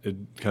 it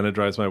kind of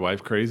drives my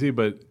wife crazy,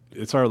 but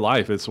it's our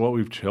life. It's what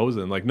we've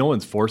chosen. Like no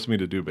one's forced me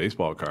to do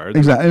baseball cards.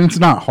 Exactly, and it's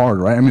not hard,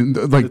 right? I mean,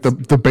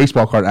 the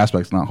baseball card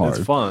aspect's not hard.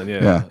 It's fun,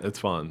 yeah. It's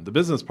fun. The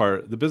business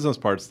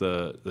part's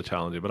the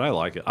challenging, but I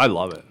like it. I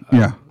love it.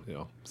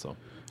 So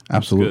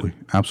absolutely.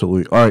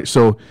 All right,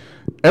 so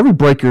every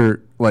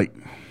breaker, like,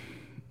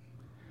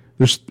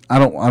 I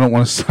don't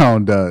want to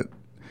sound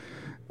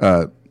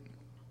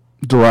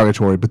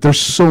derogatory, but there's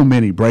so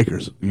many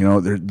breakers,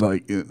 there's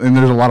and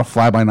there's a lot of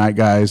fly-by-night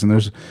guys, and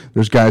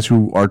there's guys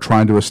who are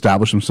trying to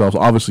establish themselves.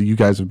 Obviously, you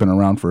guys have been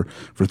around for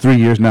 3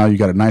 years now. You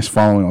got a nice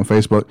following on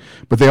Facebook,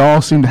 but they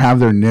all seem to have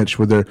their niche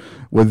with their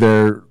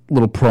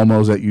little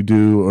promos that you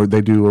do or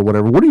they do or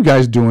whatever. What are you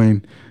guys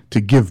doing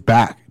to give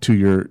back to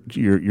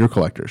your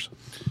collectors?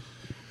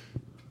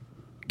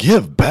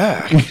 Give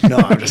back? No,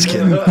 I'm just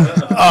kidding.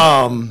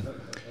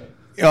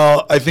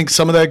 I think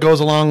some of that goes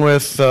along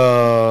with,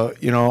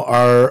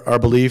 our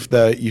belief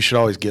that you should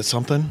always get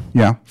something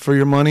for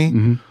your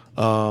money.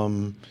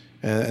 And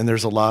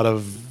there's a lot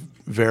of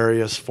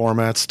various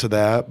formats to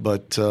that,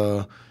 but,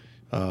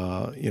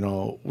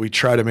 we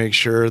try to make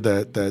sure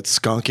that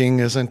skunking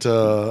isn't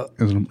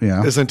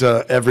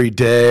a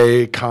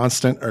everyday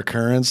constant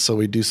occurrence. So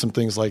we do some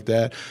things like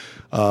that.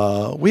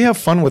 We have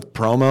fun with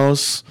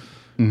promos.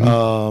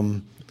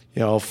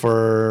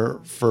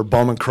 For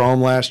Bowman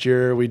Chrome last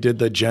year, we did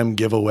the gem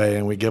giveaway,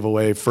 and we give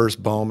away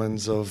first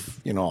Bowmans of,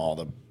 all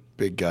the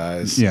big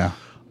guys. Yeah.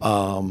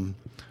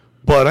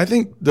 But I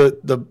think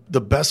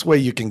the best way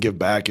you can give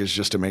back is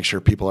just to make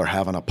sure people are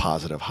having a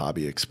positive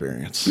hobby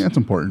experience. Yeah, that's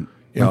important.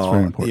 That's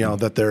very important.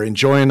 That they're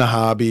enjoying the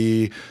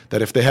hobby,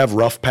 that if they have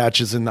rough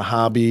patches in the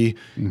hobby,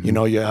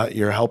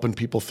 you're helping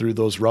people through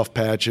those rough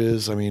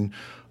patches. I mean,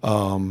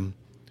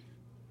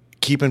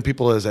 keeping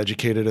people as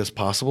educated as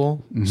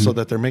possible so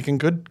that they're making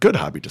good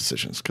hobby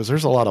decisions, because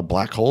there's a lot of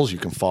black holes you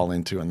can fall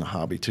into in the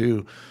hobby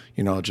too,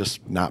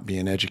 just not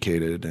being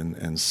educated.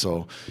 And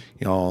so,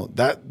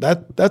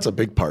 that's a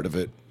big part of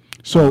it.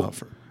 So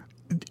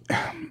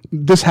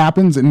this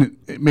happens, and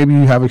maybe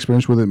you have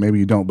experience with it, maybe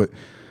you don't, but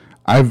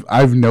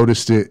I've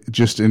noticed it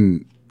just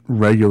in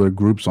regular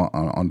groups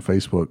on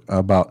Facebook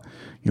about,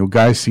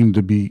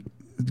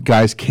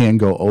 guys can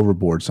go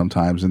overboard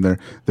sometimes, and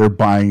they're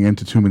buying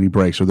into too many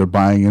breaks, or they're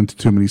buying into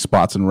too many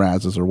spots and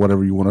razzes, or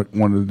whatever you wanted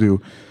to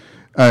do.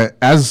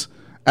 As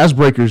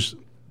breakers,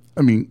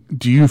 I mean,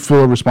 do you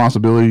feel a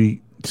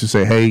responsibility to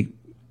say, hey,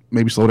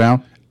 maybe slow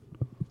down?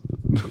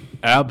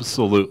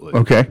 Absolutely.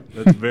 Okay.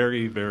 That's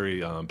very,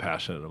 very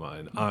passionate of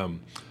mine.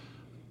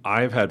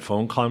 I've had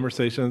phone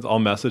conversations. I'll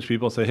message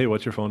people, say, hey,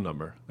 what's your phone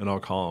number? And I'll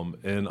call them.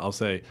 And I'll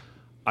say,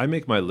 I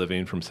make my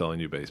living from selling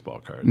you baseball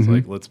cards.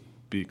 Like, let's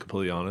be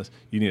completely honest.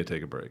 You need to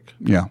take a break.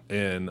 Yeah.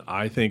 And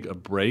I think a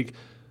break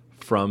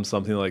from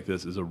something like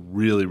this is a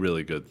really,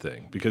 really good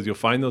thing, because you'll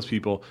find those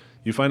people,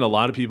 you find a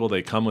lot of people,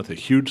 they come with a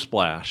huge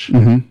splash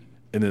and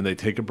then they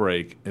take a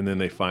break and then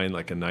they find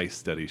like a nice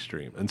steady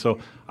stream. And so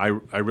I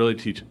really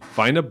teach,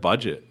 find a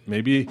budget.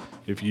 Maybe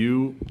if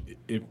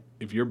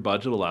your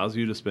budget allows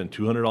you to spend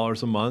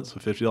 $200 a month, so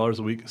 $50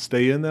 a week,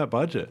 stay in that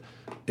budget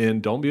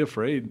and don't be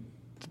afraid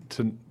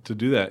to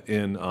do that.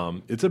 And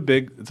it's a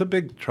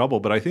big trouble,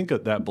 but I think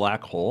that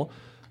black hole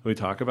we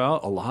talk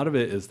about, a lot of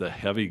it is the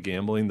heavy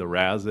gambling, the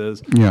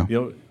razzes. Yeah.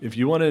 You know, if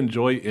you want to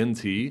enjoy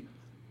NT,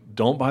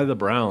 don't buy the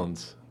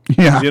Browns.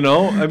 Yeah. You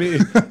know, I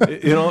mean,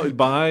 you know,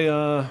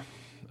 buy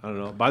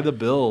buy the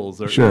Bills.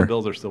 Sure. The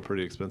Bills are still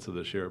pretty expensive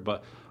this year,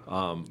 but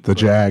The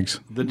Jags.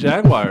 the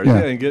Jaguars, Yeah.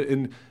 and get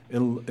in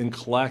and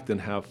collect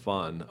and have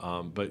fun.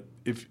 But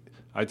if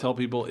I tell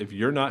people, if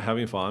you're not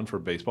having fun for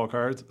baseball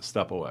cards,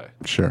 step away.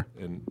 Sure.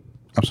 And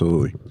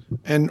Absolutely.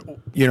 And,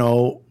 you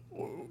know,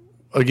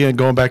 again,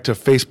 going back to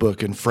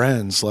Facebook and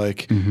friends,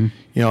 like, you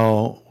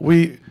know,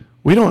 we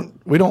don't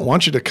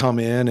want you to come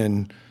in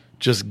and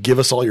just give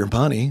us all your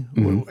money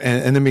and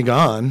then be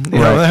gone. You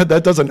know,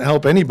 that doesn't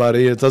help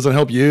anybody. It doesn't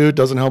help you. It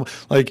doesn't help.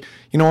 Like,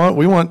 you know what?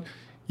 We want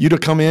you to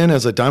come in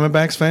as a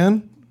Diamondbacks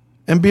fan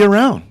and be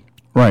around.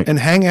 Right. And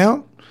hang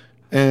out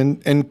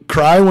and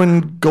cry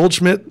when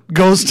Goldschmidt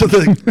goes to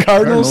the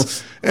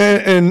Cardinals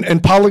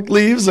and Pollock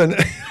leaves. And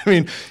I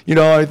mean, you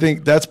know, I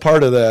think that's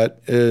part of that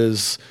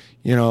is,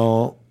 you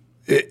know,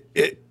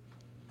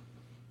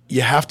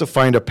 you have to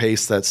find a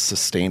pace that's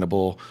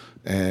sustainable,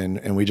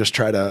 and we just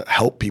try to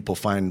help people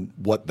find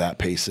what that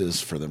pace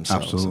is for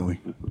themselves. Absolutely.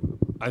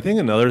 I think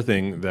another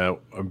thing that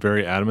I'm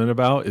very adamant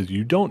about is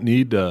you don't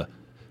need to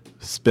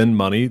spend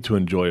money to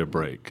enjoy a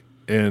break.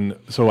 And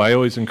so I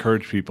always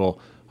encourage people,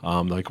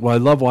 like, well, I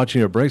love watching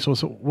your breaks.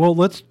 So, well,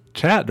 let's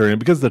chat during it,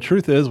 because the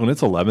truth is, when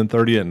it's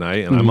 11:30 at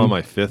night and I'm on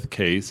my 5th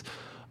case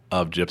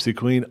of Gypsy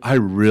Queen, I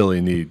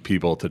really need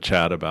people to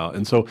chat about.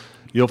 And so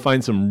you'll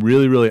find some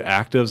really, really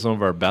active, some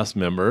of our best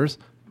members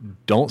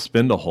don't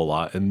spend a whole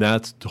lot, and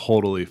that's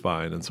totally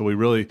fine. And so we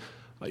really,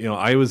 you know,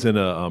 I was in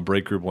a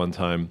break group one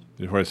time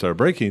before I started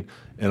breaking,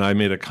 and I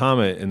made a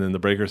comment, and then the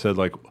breaker said,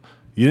 like,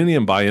 you didn't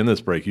even buy in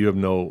this break. You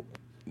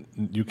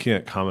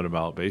can't comment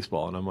about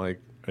baseball. And I'm like,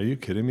 are you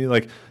kidding me?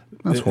 Like,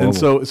 That's and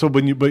horrible. so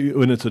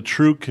when it's a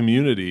true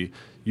community,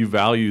 you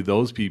value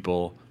those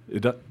people.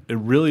 It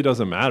really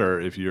doesn't matter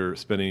if you're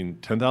spending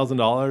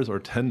 $10,000 or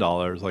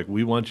 $10. Like,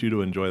 we want you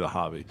to enjoy the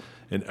hobby,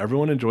 and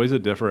everyone enjoys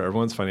it different.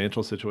 Everyone's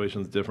financial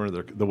situation is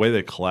different. The way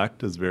they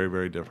collect is very,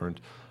 very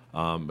different.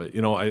 But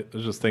you know, I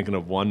was just thinking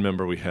of one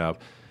member we have,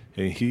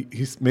 and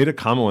he's made a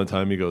comment one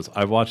time. He goes,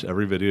 "I've watched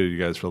every video of you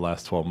guys for the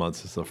last 12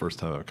 months. It's the first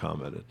time I've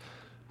commented."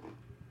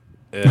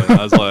 And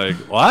I was like,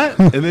 "What?"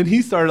 And then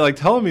he started like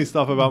telling me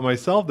stuff about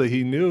myself that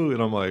he knew,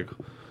 and I'm like,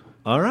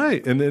 all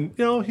right. And then,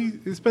 you know,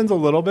 he spends a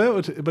little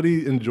bit, but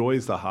he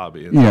enjoys the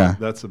hobby. And Yeah.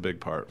 that's a big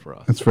part for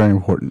us. That's very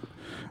important.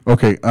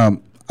 Okay, I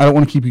don't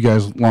want to keep you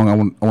guys long. I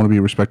want to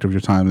be respectful of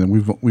your time. And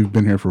we've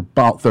been here for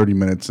about 30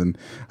 minutes, and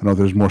I know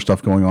there's more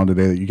stuff going on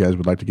today that you guys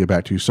would like to get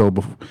back to. So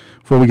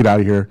before we get out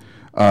of here,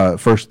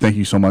 first, thank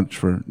you so much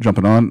for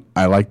jumping on.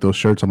 I like those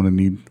shirts. I'm going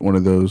to need one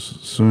of those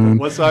soon.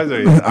 What size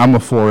are you? I'm a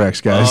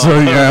 4X guy, so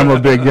yeah, I'm a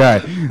big guy.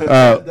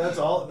 That's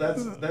all.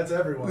 That's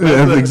everyone.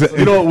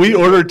 You know, we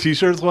ordered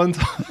T-shirts one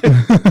time.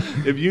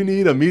 If you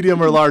need a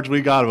medium or large,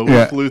 we got them. But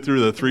Yeah. we flew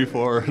through the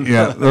 3-4.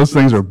 Yeah, those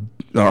things are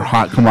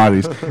hot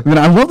commodities. And then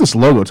I love this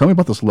logo. Tell me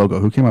about this logo.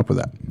 Who came up with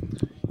that?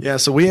 Yeah,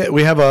 so we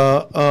have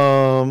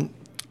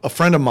a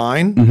friend of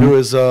mine who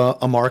is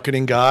a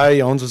marketing guy.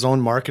 He owns his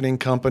own marketing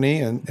company,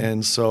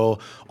 and so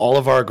all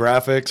of our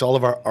graphics, all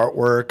of our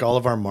artwork, all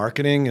of our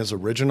marketing is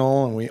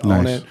original, and we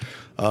own Nice.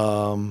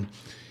 it.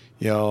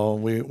 You know,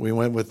 we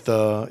went with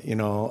you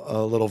know,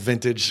 a little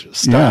vintage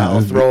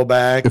style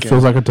throwback. It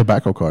feels like a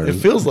tobacco card. It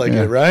feels like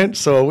Yeah. it, right?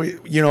 So we,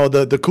 you know,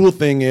 the cool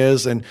thing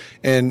is, and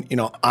you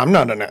know, I'm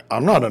not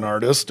an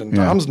artist, and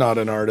Yeah. Tom's not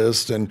an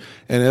artist, and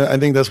I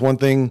think that's one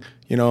thing,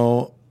 you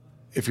know.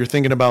 If you're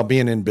thinking about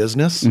being in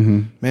business,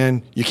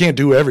 man, you can't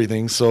do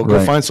everything. So go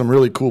Right. find some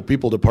really cool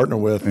people to partner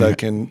with that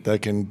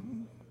can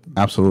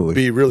Absolutely.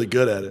 be really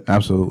good at it.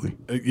 Absolutely.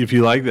 If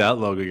you like that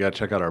logo, you got to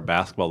check out our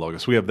basketball logo.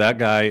 So we have that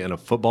guy in a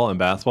football and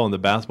basketball. And the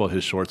basketball,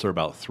 his shorts are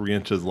about 3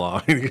 inches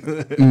long.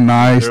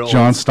 Nice. They're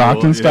John old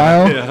Stockton school.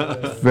 Yeah,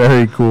 style.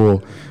 Very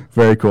cool.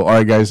 Very cool. All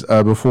right, guys,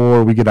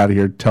 before we get out of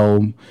here,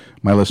 tell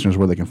my listeners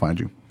where they can find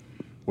you.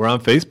 We're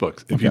on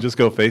Facebook. If you just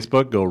go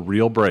Facebook, go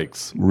Real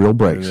Breaks. Real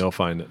Breaks. And you'll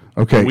find it.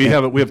 Okay. And we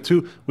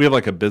have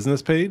like a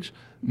business page,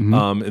 and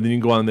then you can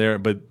go on there.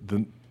 But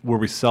where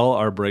we sell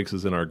our breaks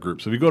is in our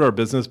group. So if you go to our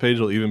business page,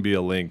 there'll even be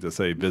a link to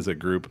say visit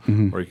group,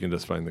 or you can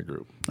just find the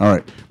group. All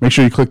right. Make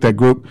sure you click that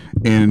group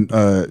and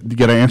you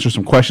got to answer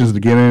some questions to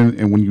get in.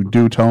 And when you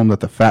do, tell them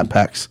that the Fat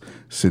Packs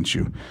sent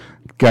you.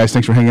 Guys,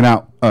 thanks for hanging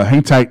out.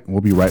 Hang tight.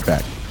 We'll be right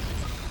back.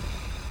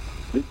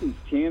 This is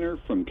Tanner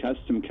from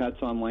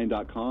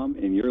CustomCutsOnline.com,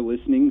 and you're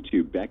listening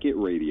to Beckett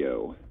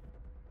Radio.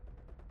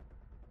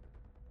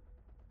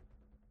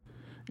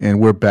 And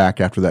we're back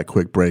after that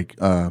quick break.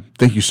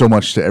 Thank you so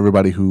much to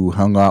everybody who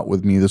hung out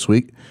with me this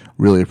week.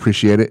 Really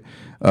appreciate it.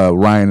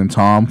 Ryan and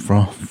Tom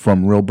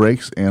from Real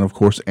Breaks, and of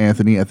course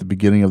Anthony at the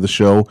beginning of the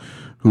show,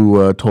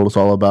 who told us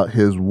all about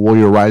his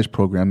Warrior Rise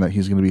program that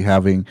he's going to be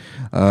having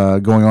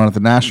going on at the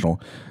National.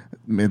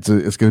 It's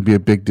going to be a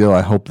big deal.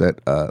 I hope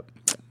that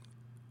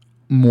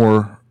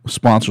more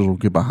sponsors will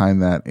get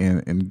behind that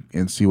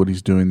and see what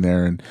he's doing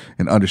there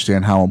and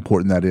understand how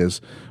important that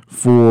is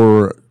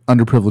for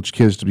underprivileged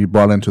kids to be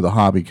brought into the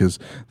hobby, because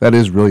that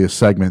is really a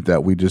segment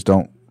that we just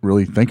don't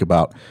really think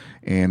about.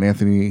 And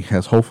Anthony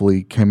has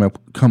hopefully come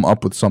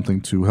up with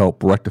something to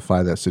help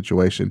rectify that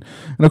situation.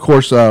 And of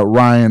course,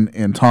 Ryan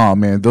and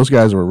Tom, man, those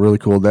guys were really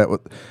cool.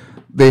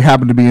 They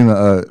happened to be in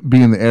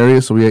the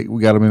area, so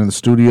we got them in the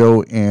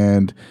studio,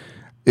 and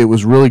it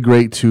was really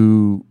great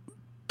to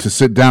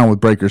sit down with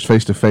breakers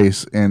face to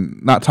face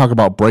and not talk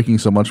about breaking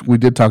so much. We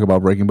did talk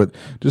about breaking, but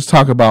just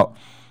talk about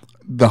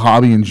the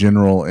hobby in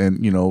general, and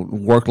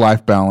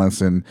work-life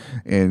balance, and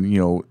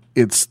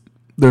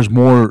there's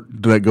more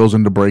that goes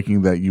into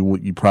breaking that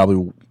you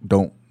probably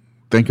don't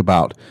think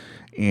about,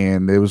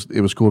 and it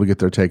was cool to get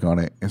their take on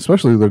it.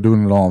 Especially they're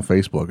doing it all on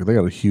Facebook. They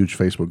got a huge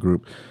Facebook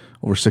group,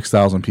 over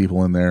 6,000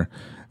 people in there.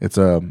 It's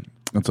a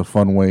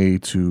fun way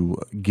to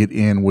get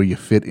in where you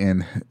fit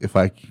in. If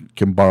I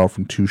can borrow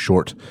from Too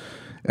Short,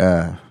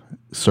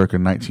 circa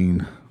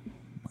 19,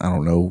 I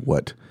don't know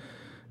what,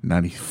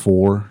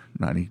 94,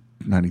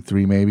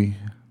 93 maybe.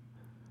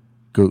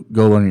 Go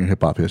learn your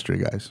hip hop history,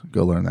 guys.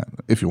 Go learn that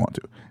if you want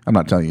to. I'm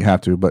not telling you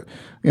have to, but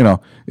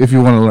if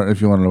you want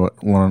to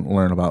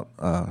learn about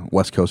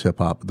West Coast hip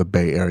hop, the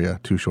Bay Area,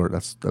 Too Short.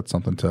 That's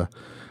something to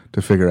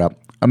figure out.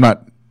 I'm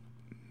not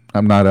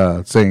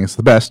saying it's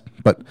the best,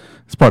 but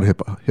it's part of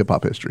hip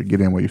hop history.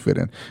 Get in where you fit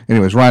in.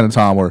 Anyways, Ryan and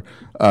Tom were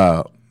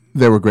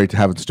great to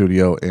have in the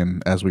studio,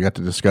 and as we got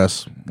to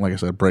discuss, like I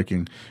said,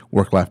 breaking,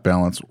 work-life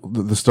balance,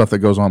 the stuff that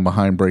goes on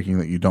behind breaking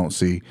that you don't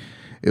see.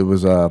 It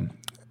was a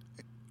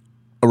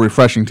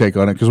refreshing take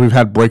on it, because we've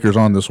had breakers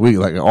on this week.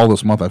 Like all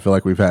this month, I feel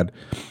like we've had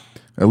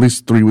at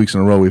least 3 weeks in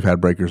a row we've had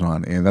breakers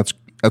on, and that's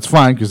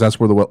fine, because that's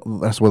where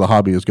the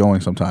hobby is going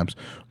sometimes.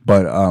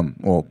 But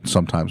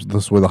sometimes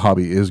that's where the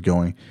hobby is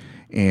going,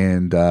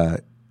 and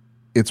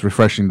it's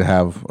refreshing to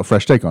have a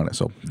fresh take on it.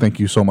 So thank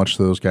you so much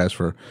to those guys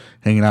for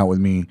hanging out with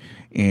me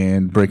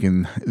and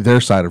breaking their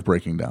side of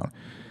breaking down.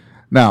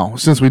 Now,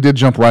 since we did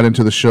jump right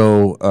into the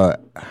show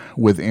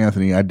with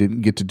Anthony, I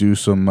didn't get to do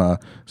some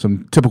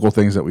typical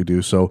things that we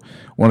do. So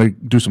I want to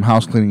do some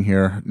house cleaning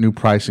here, new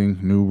pricing,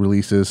 new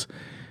releases.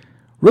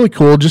 Really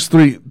cool. Just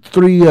three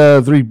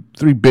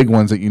big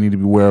ones that you need to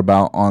be aware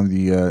about on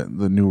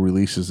the new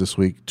releases this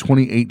week.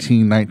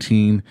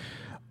 2018-19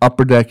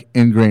 Upper Deck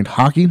Ingrained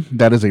Hockey.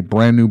 That is a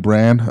brand new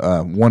brand.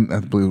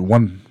 One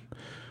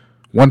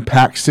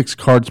pack, 6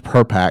 cards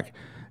per pack.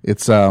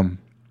 It's one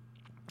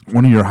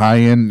of your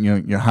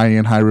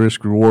high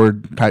risk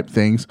reward type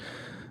things.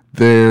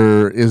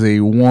 There is a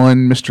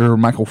Mr.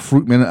 Michael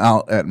Fruitman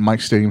out at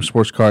Mike's Stadium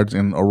Sports Cards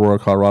in Aurora,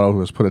 Colorado, who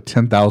has put a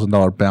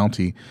 $10,000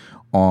 bounty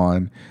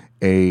on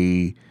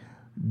a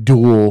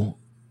dual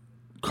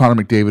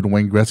Connor McDavid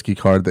Wayne Gretzky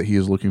card that he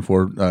is looking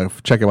for.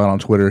 Check him out on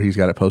Twitter. He's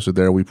got it posted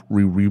there. We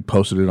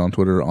reposted it on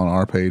Twitter on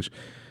our page,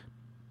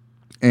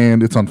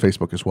 and it's on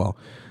Facebook as well.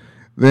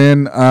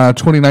 Then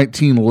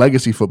 2019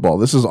 Legacy Football.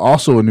 This is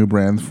also a new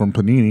brand from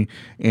Panini,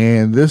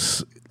 and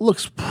this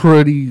looks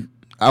pretty.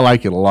 I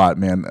like it a lot,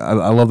 man.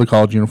 I love the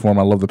college uniform.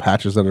 I love the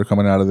patches that are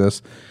coming out of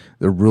this.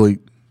 They're really,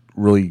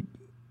 really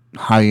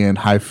high end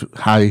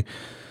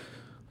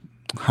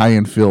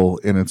feel,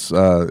 and it's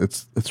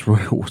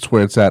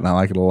where it's at, and I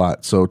like it a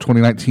lot. So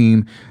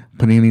 2019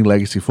 Panini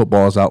Legacy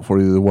Football is out for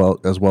you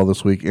as well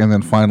this week. And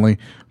then finally,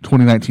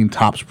 2019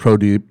 Topps Pro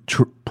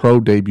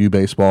Debut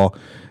Baseball.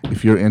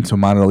 If you're into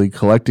minor league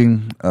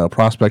collecting,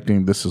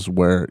 prospecting, this is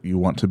where you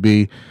want to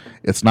be.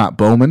 It's not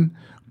Bowman,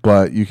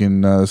 but you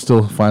can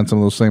still find some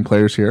of those same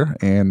players here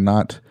and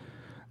not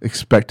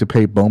expect to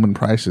pay Bowman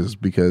prices,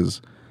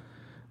 because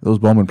those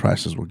Bowman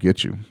prices will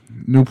get you.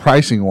 New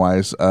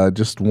pricing-wise,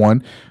 just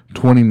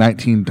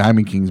 2019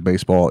 Diamond Kings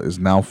Baseball is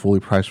now fully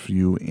priced for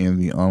you in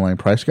the online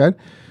price guide.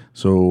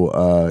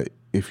 So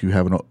if you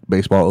have a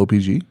baseball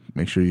OPG,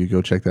 make sure you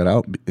go check that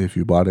out if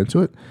you bought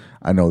into it.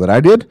 I know that I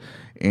did,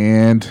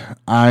 and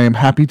I am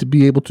happy to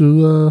be able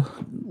to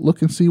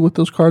look and see what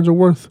those cards are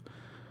worth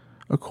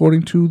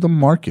according to the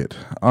market.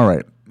 All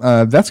right,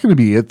 that's going to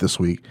be it this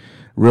week.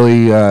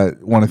 Really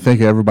want to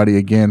thank everybody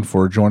again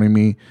for joining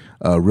me,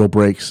 Real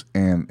Breaks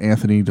and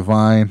Anthony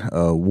Devine,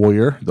 the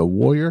Warrior.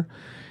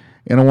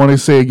 And I want to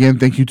say again,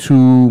 thank you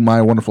to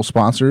my wonderful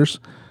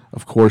sponsors,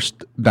 of course,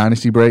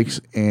 Dynasty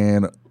Breaks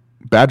and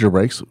Badger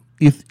Breaks.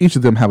 Each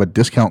of them have a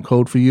discount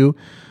code for you.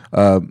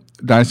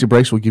 Dynasty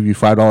Breaks will give you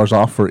 $5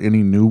 off for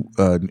any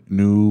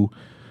new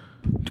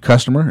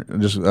customer.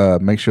 Just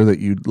make sure that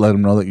you let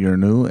them know that you're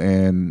new,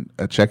 and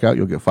at checkout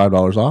you'll get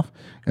 $5 off.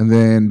 And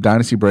then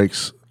Badger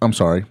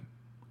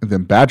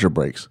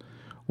Breaks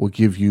will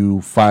give you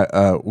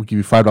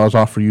 $5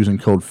 off for using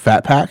code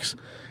FATPACKS.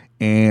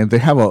 And they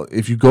have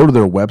if you go to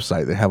their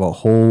website, they have a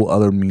whole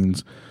other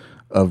means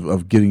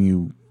of getting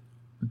you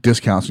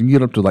discounts. You can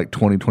get up to like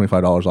 $20,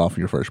 $25 off of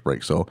your first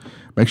break. So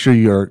make sure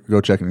you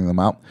go checking them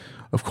out.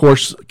 Of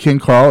course, Ken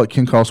Carl at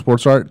Ken Carl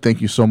Sports Art,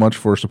 thank you so much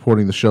for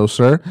supporting the show,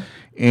 sir.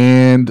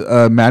 And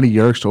Matty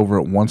Yerkes over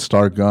at One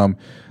Star Gum.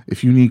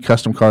 If you need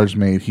custom cards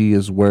made, he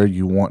is where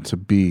you want to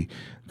be.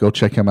 Go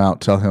check him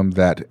out. Tell him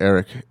that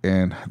Eric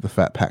and the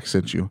Fat Pack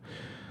sent you.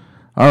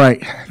 All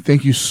right.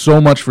 Thank you so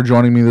much for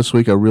joining me this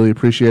week. I really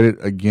appreciate it.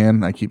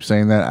 Again, I keep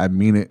saying that. I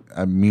mean it.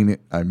 I mean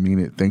it. I mean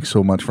it. Thanks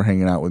so much for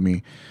hanging out with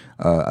me.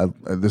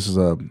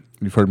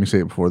 You've heard me say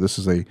it before. This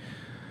is a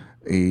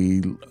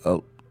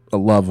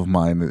love of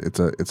mine.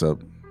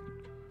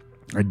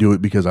 I do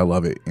it because I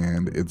love it,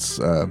 and it's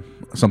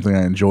something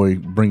I enjoy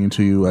bringing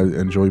to you. I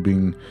enjoy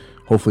being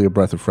hopefully a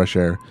breath of fresh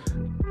air.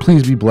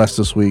 Please be blessed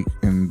this week,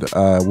 and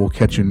we'll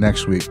catch you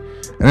next week.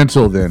 And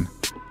until then,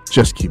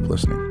 just keep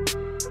listening.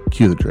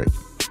 Cue the Drake.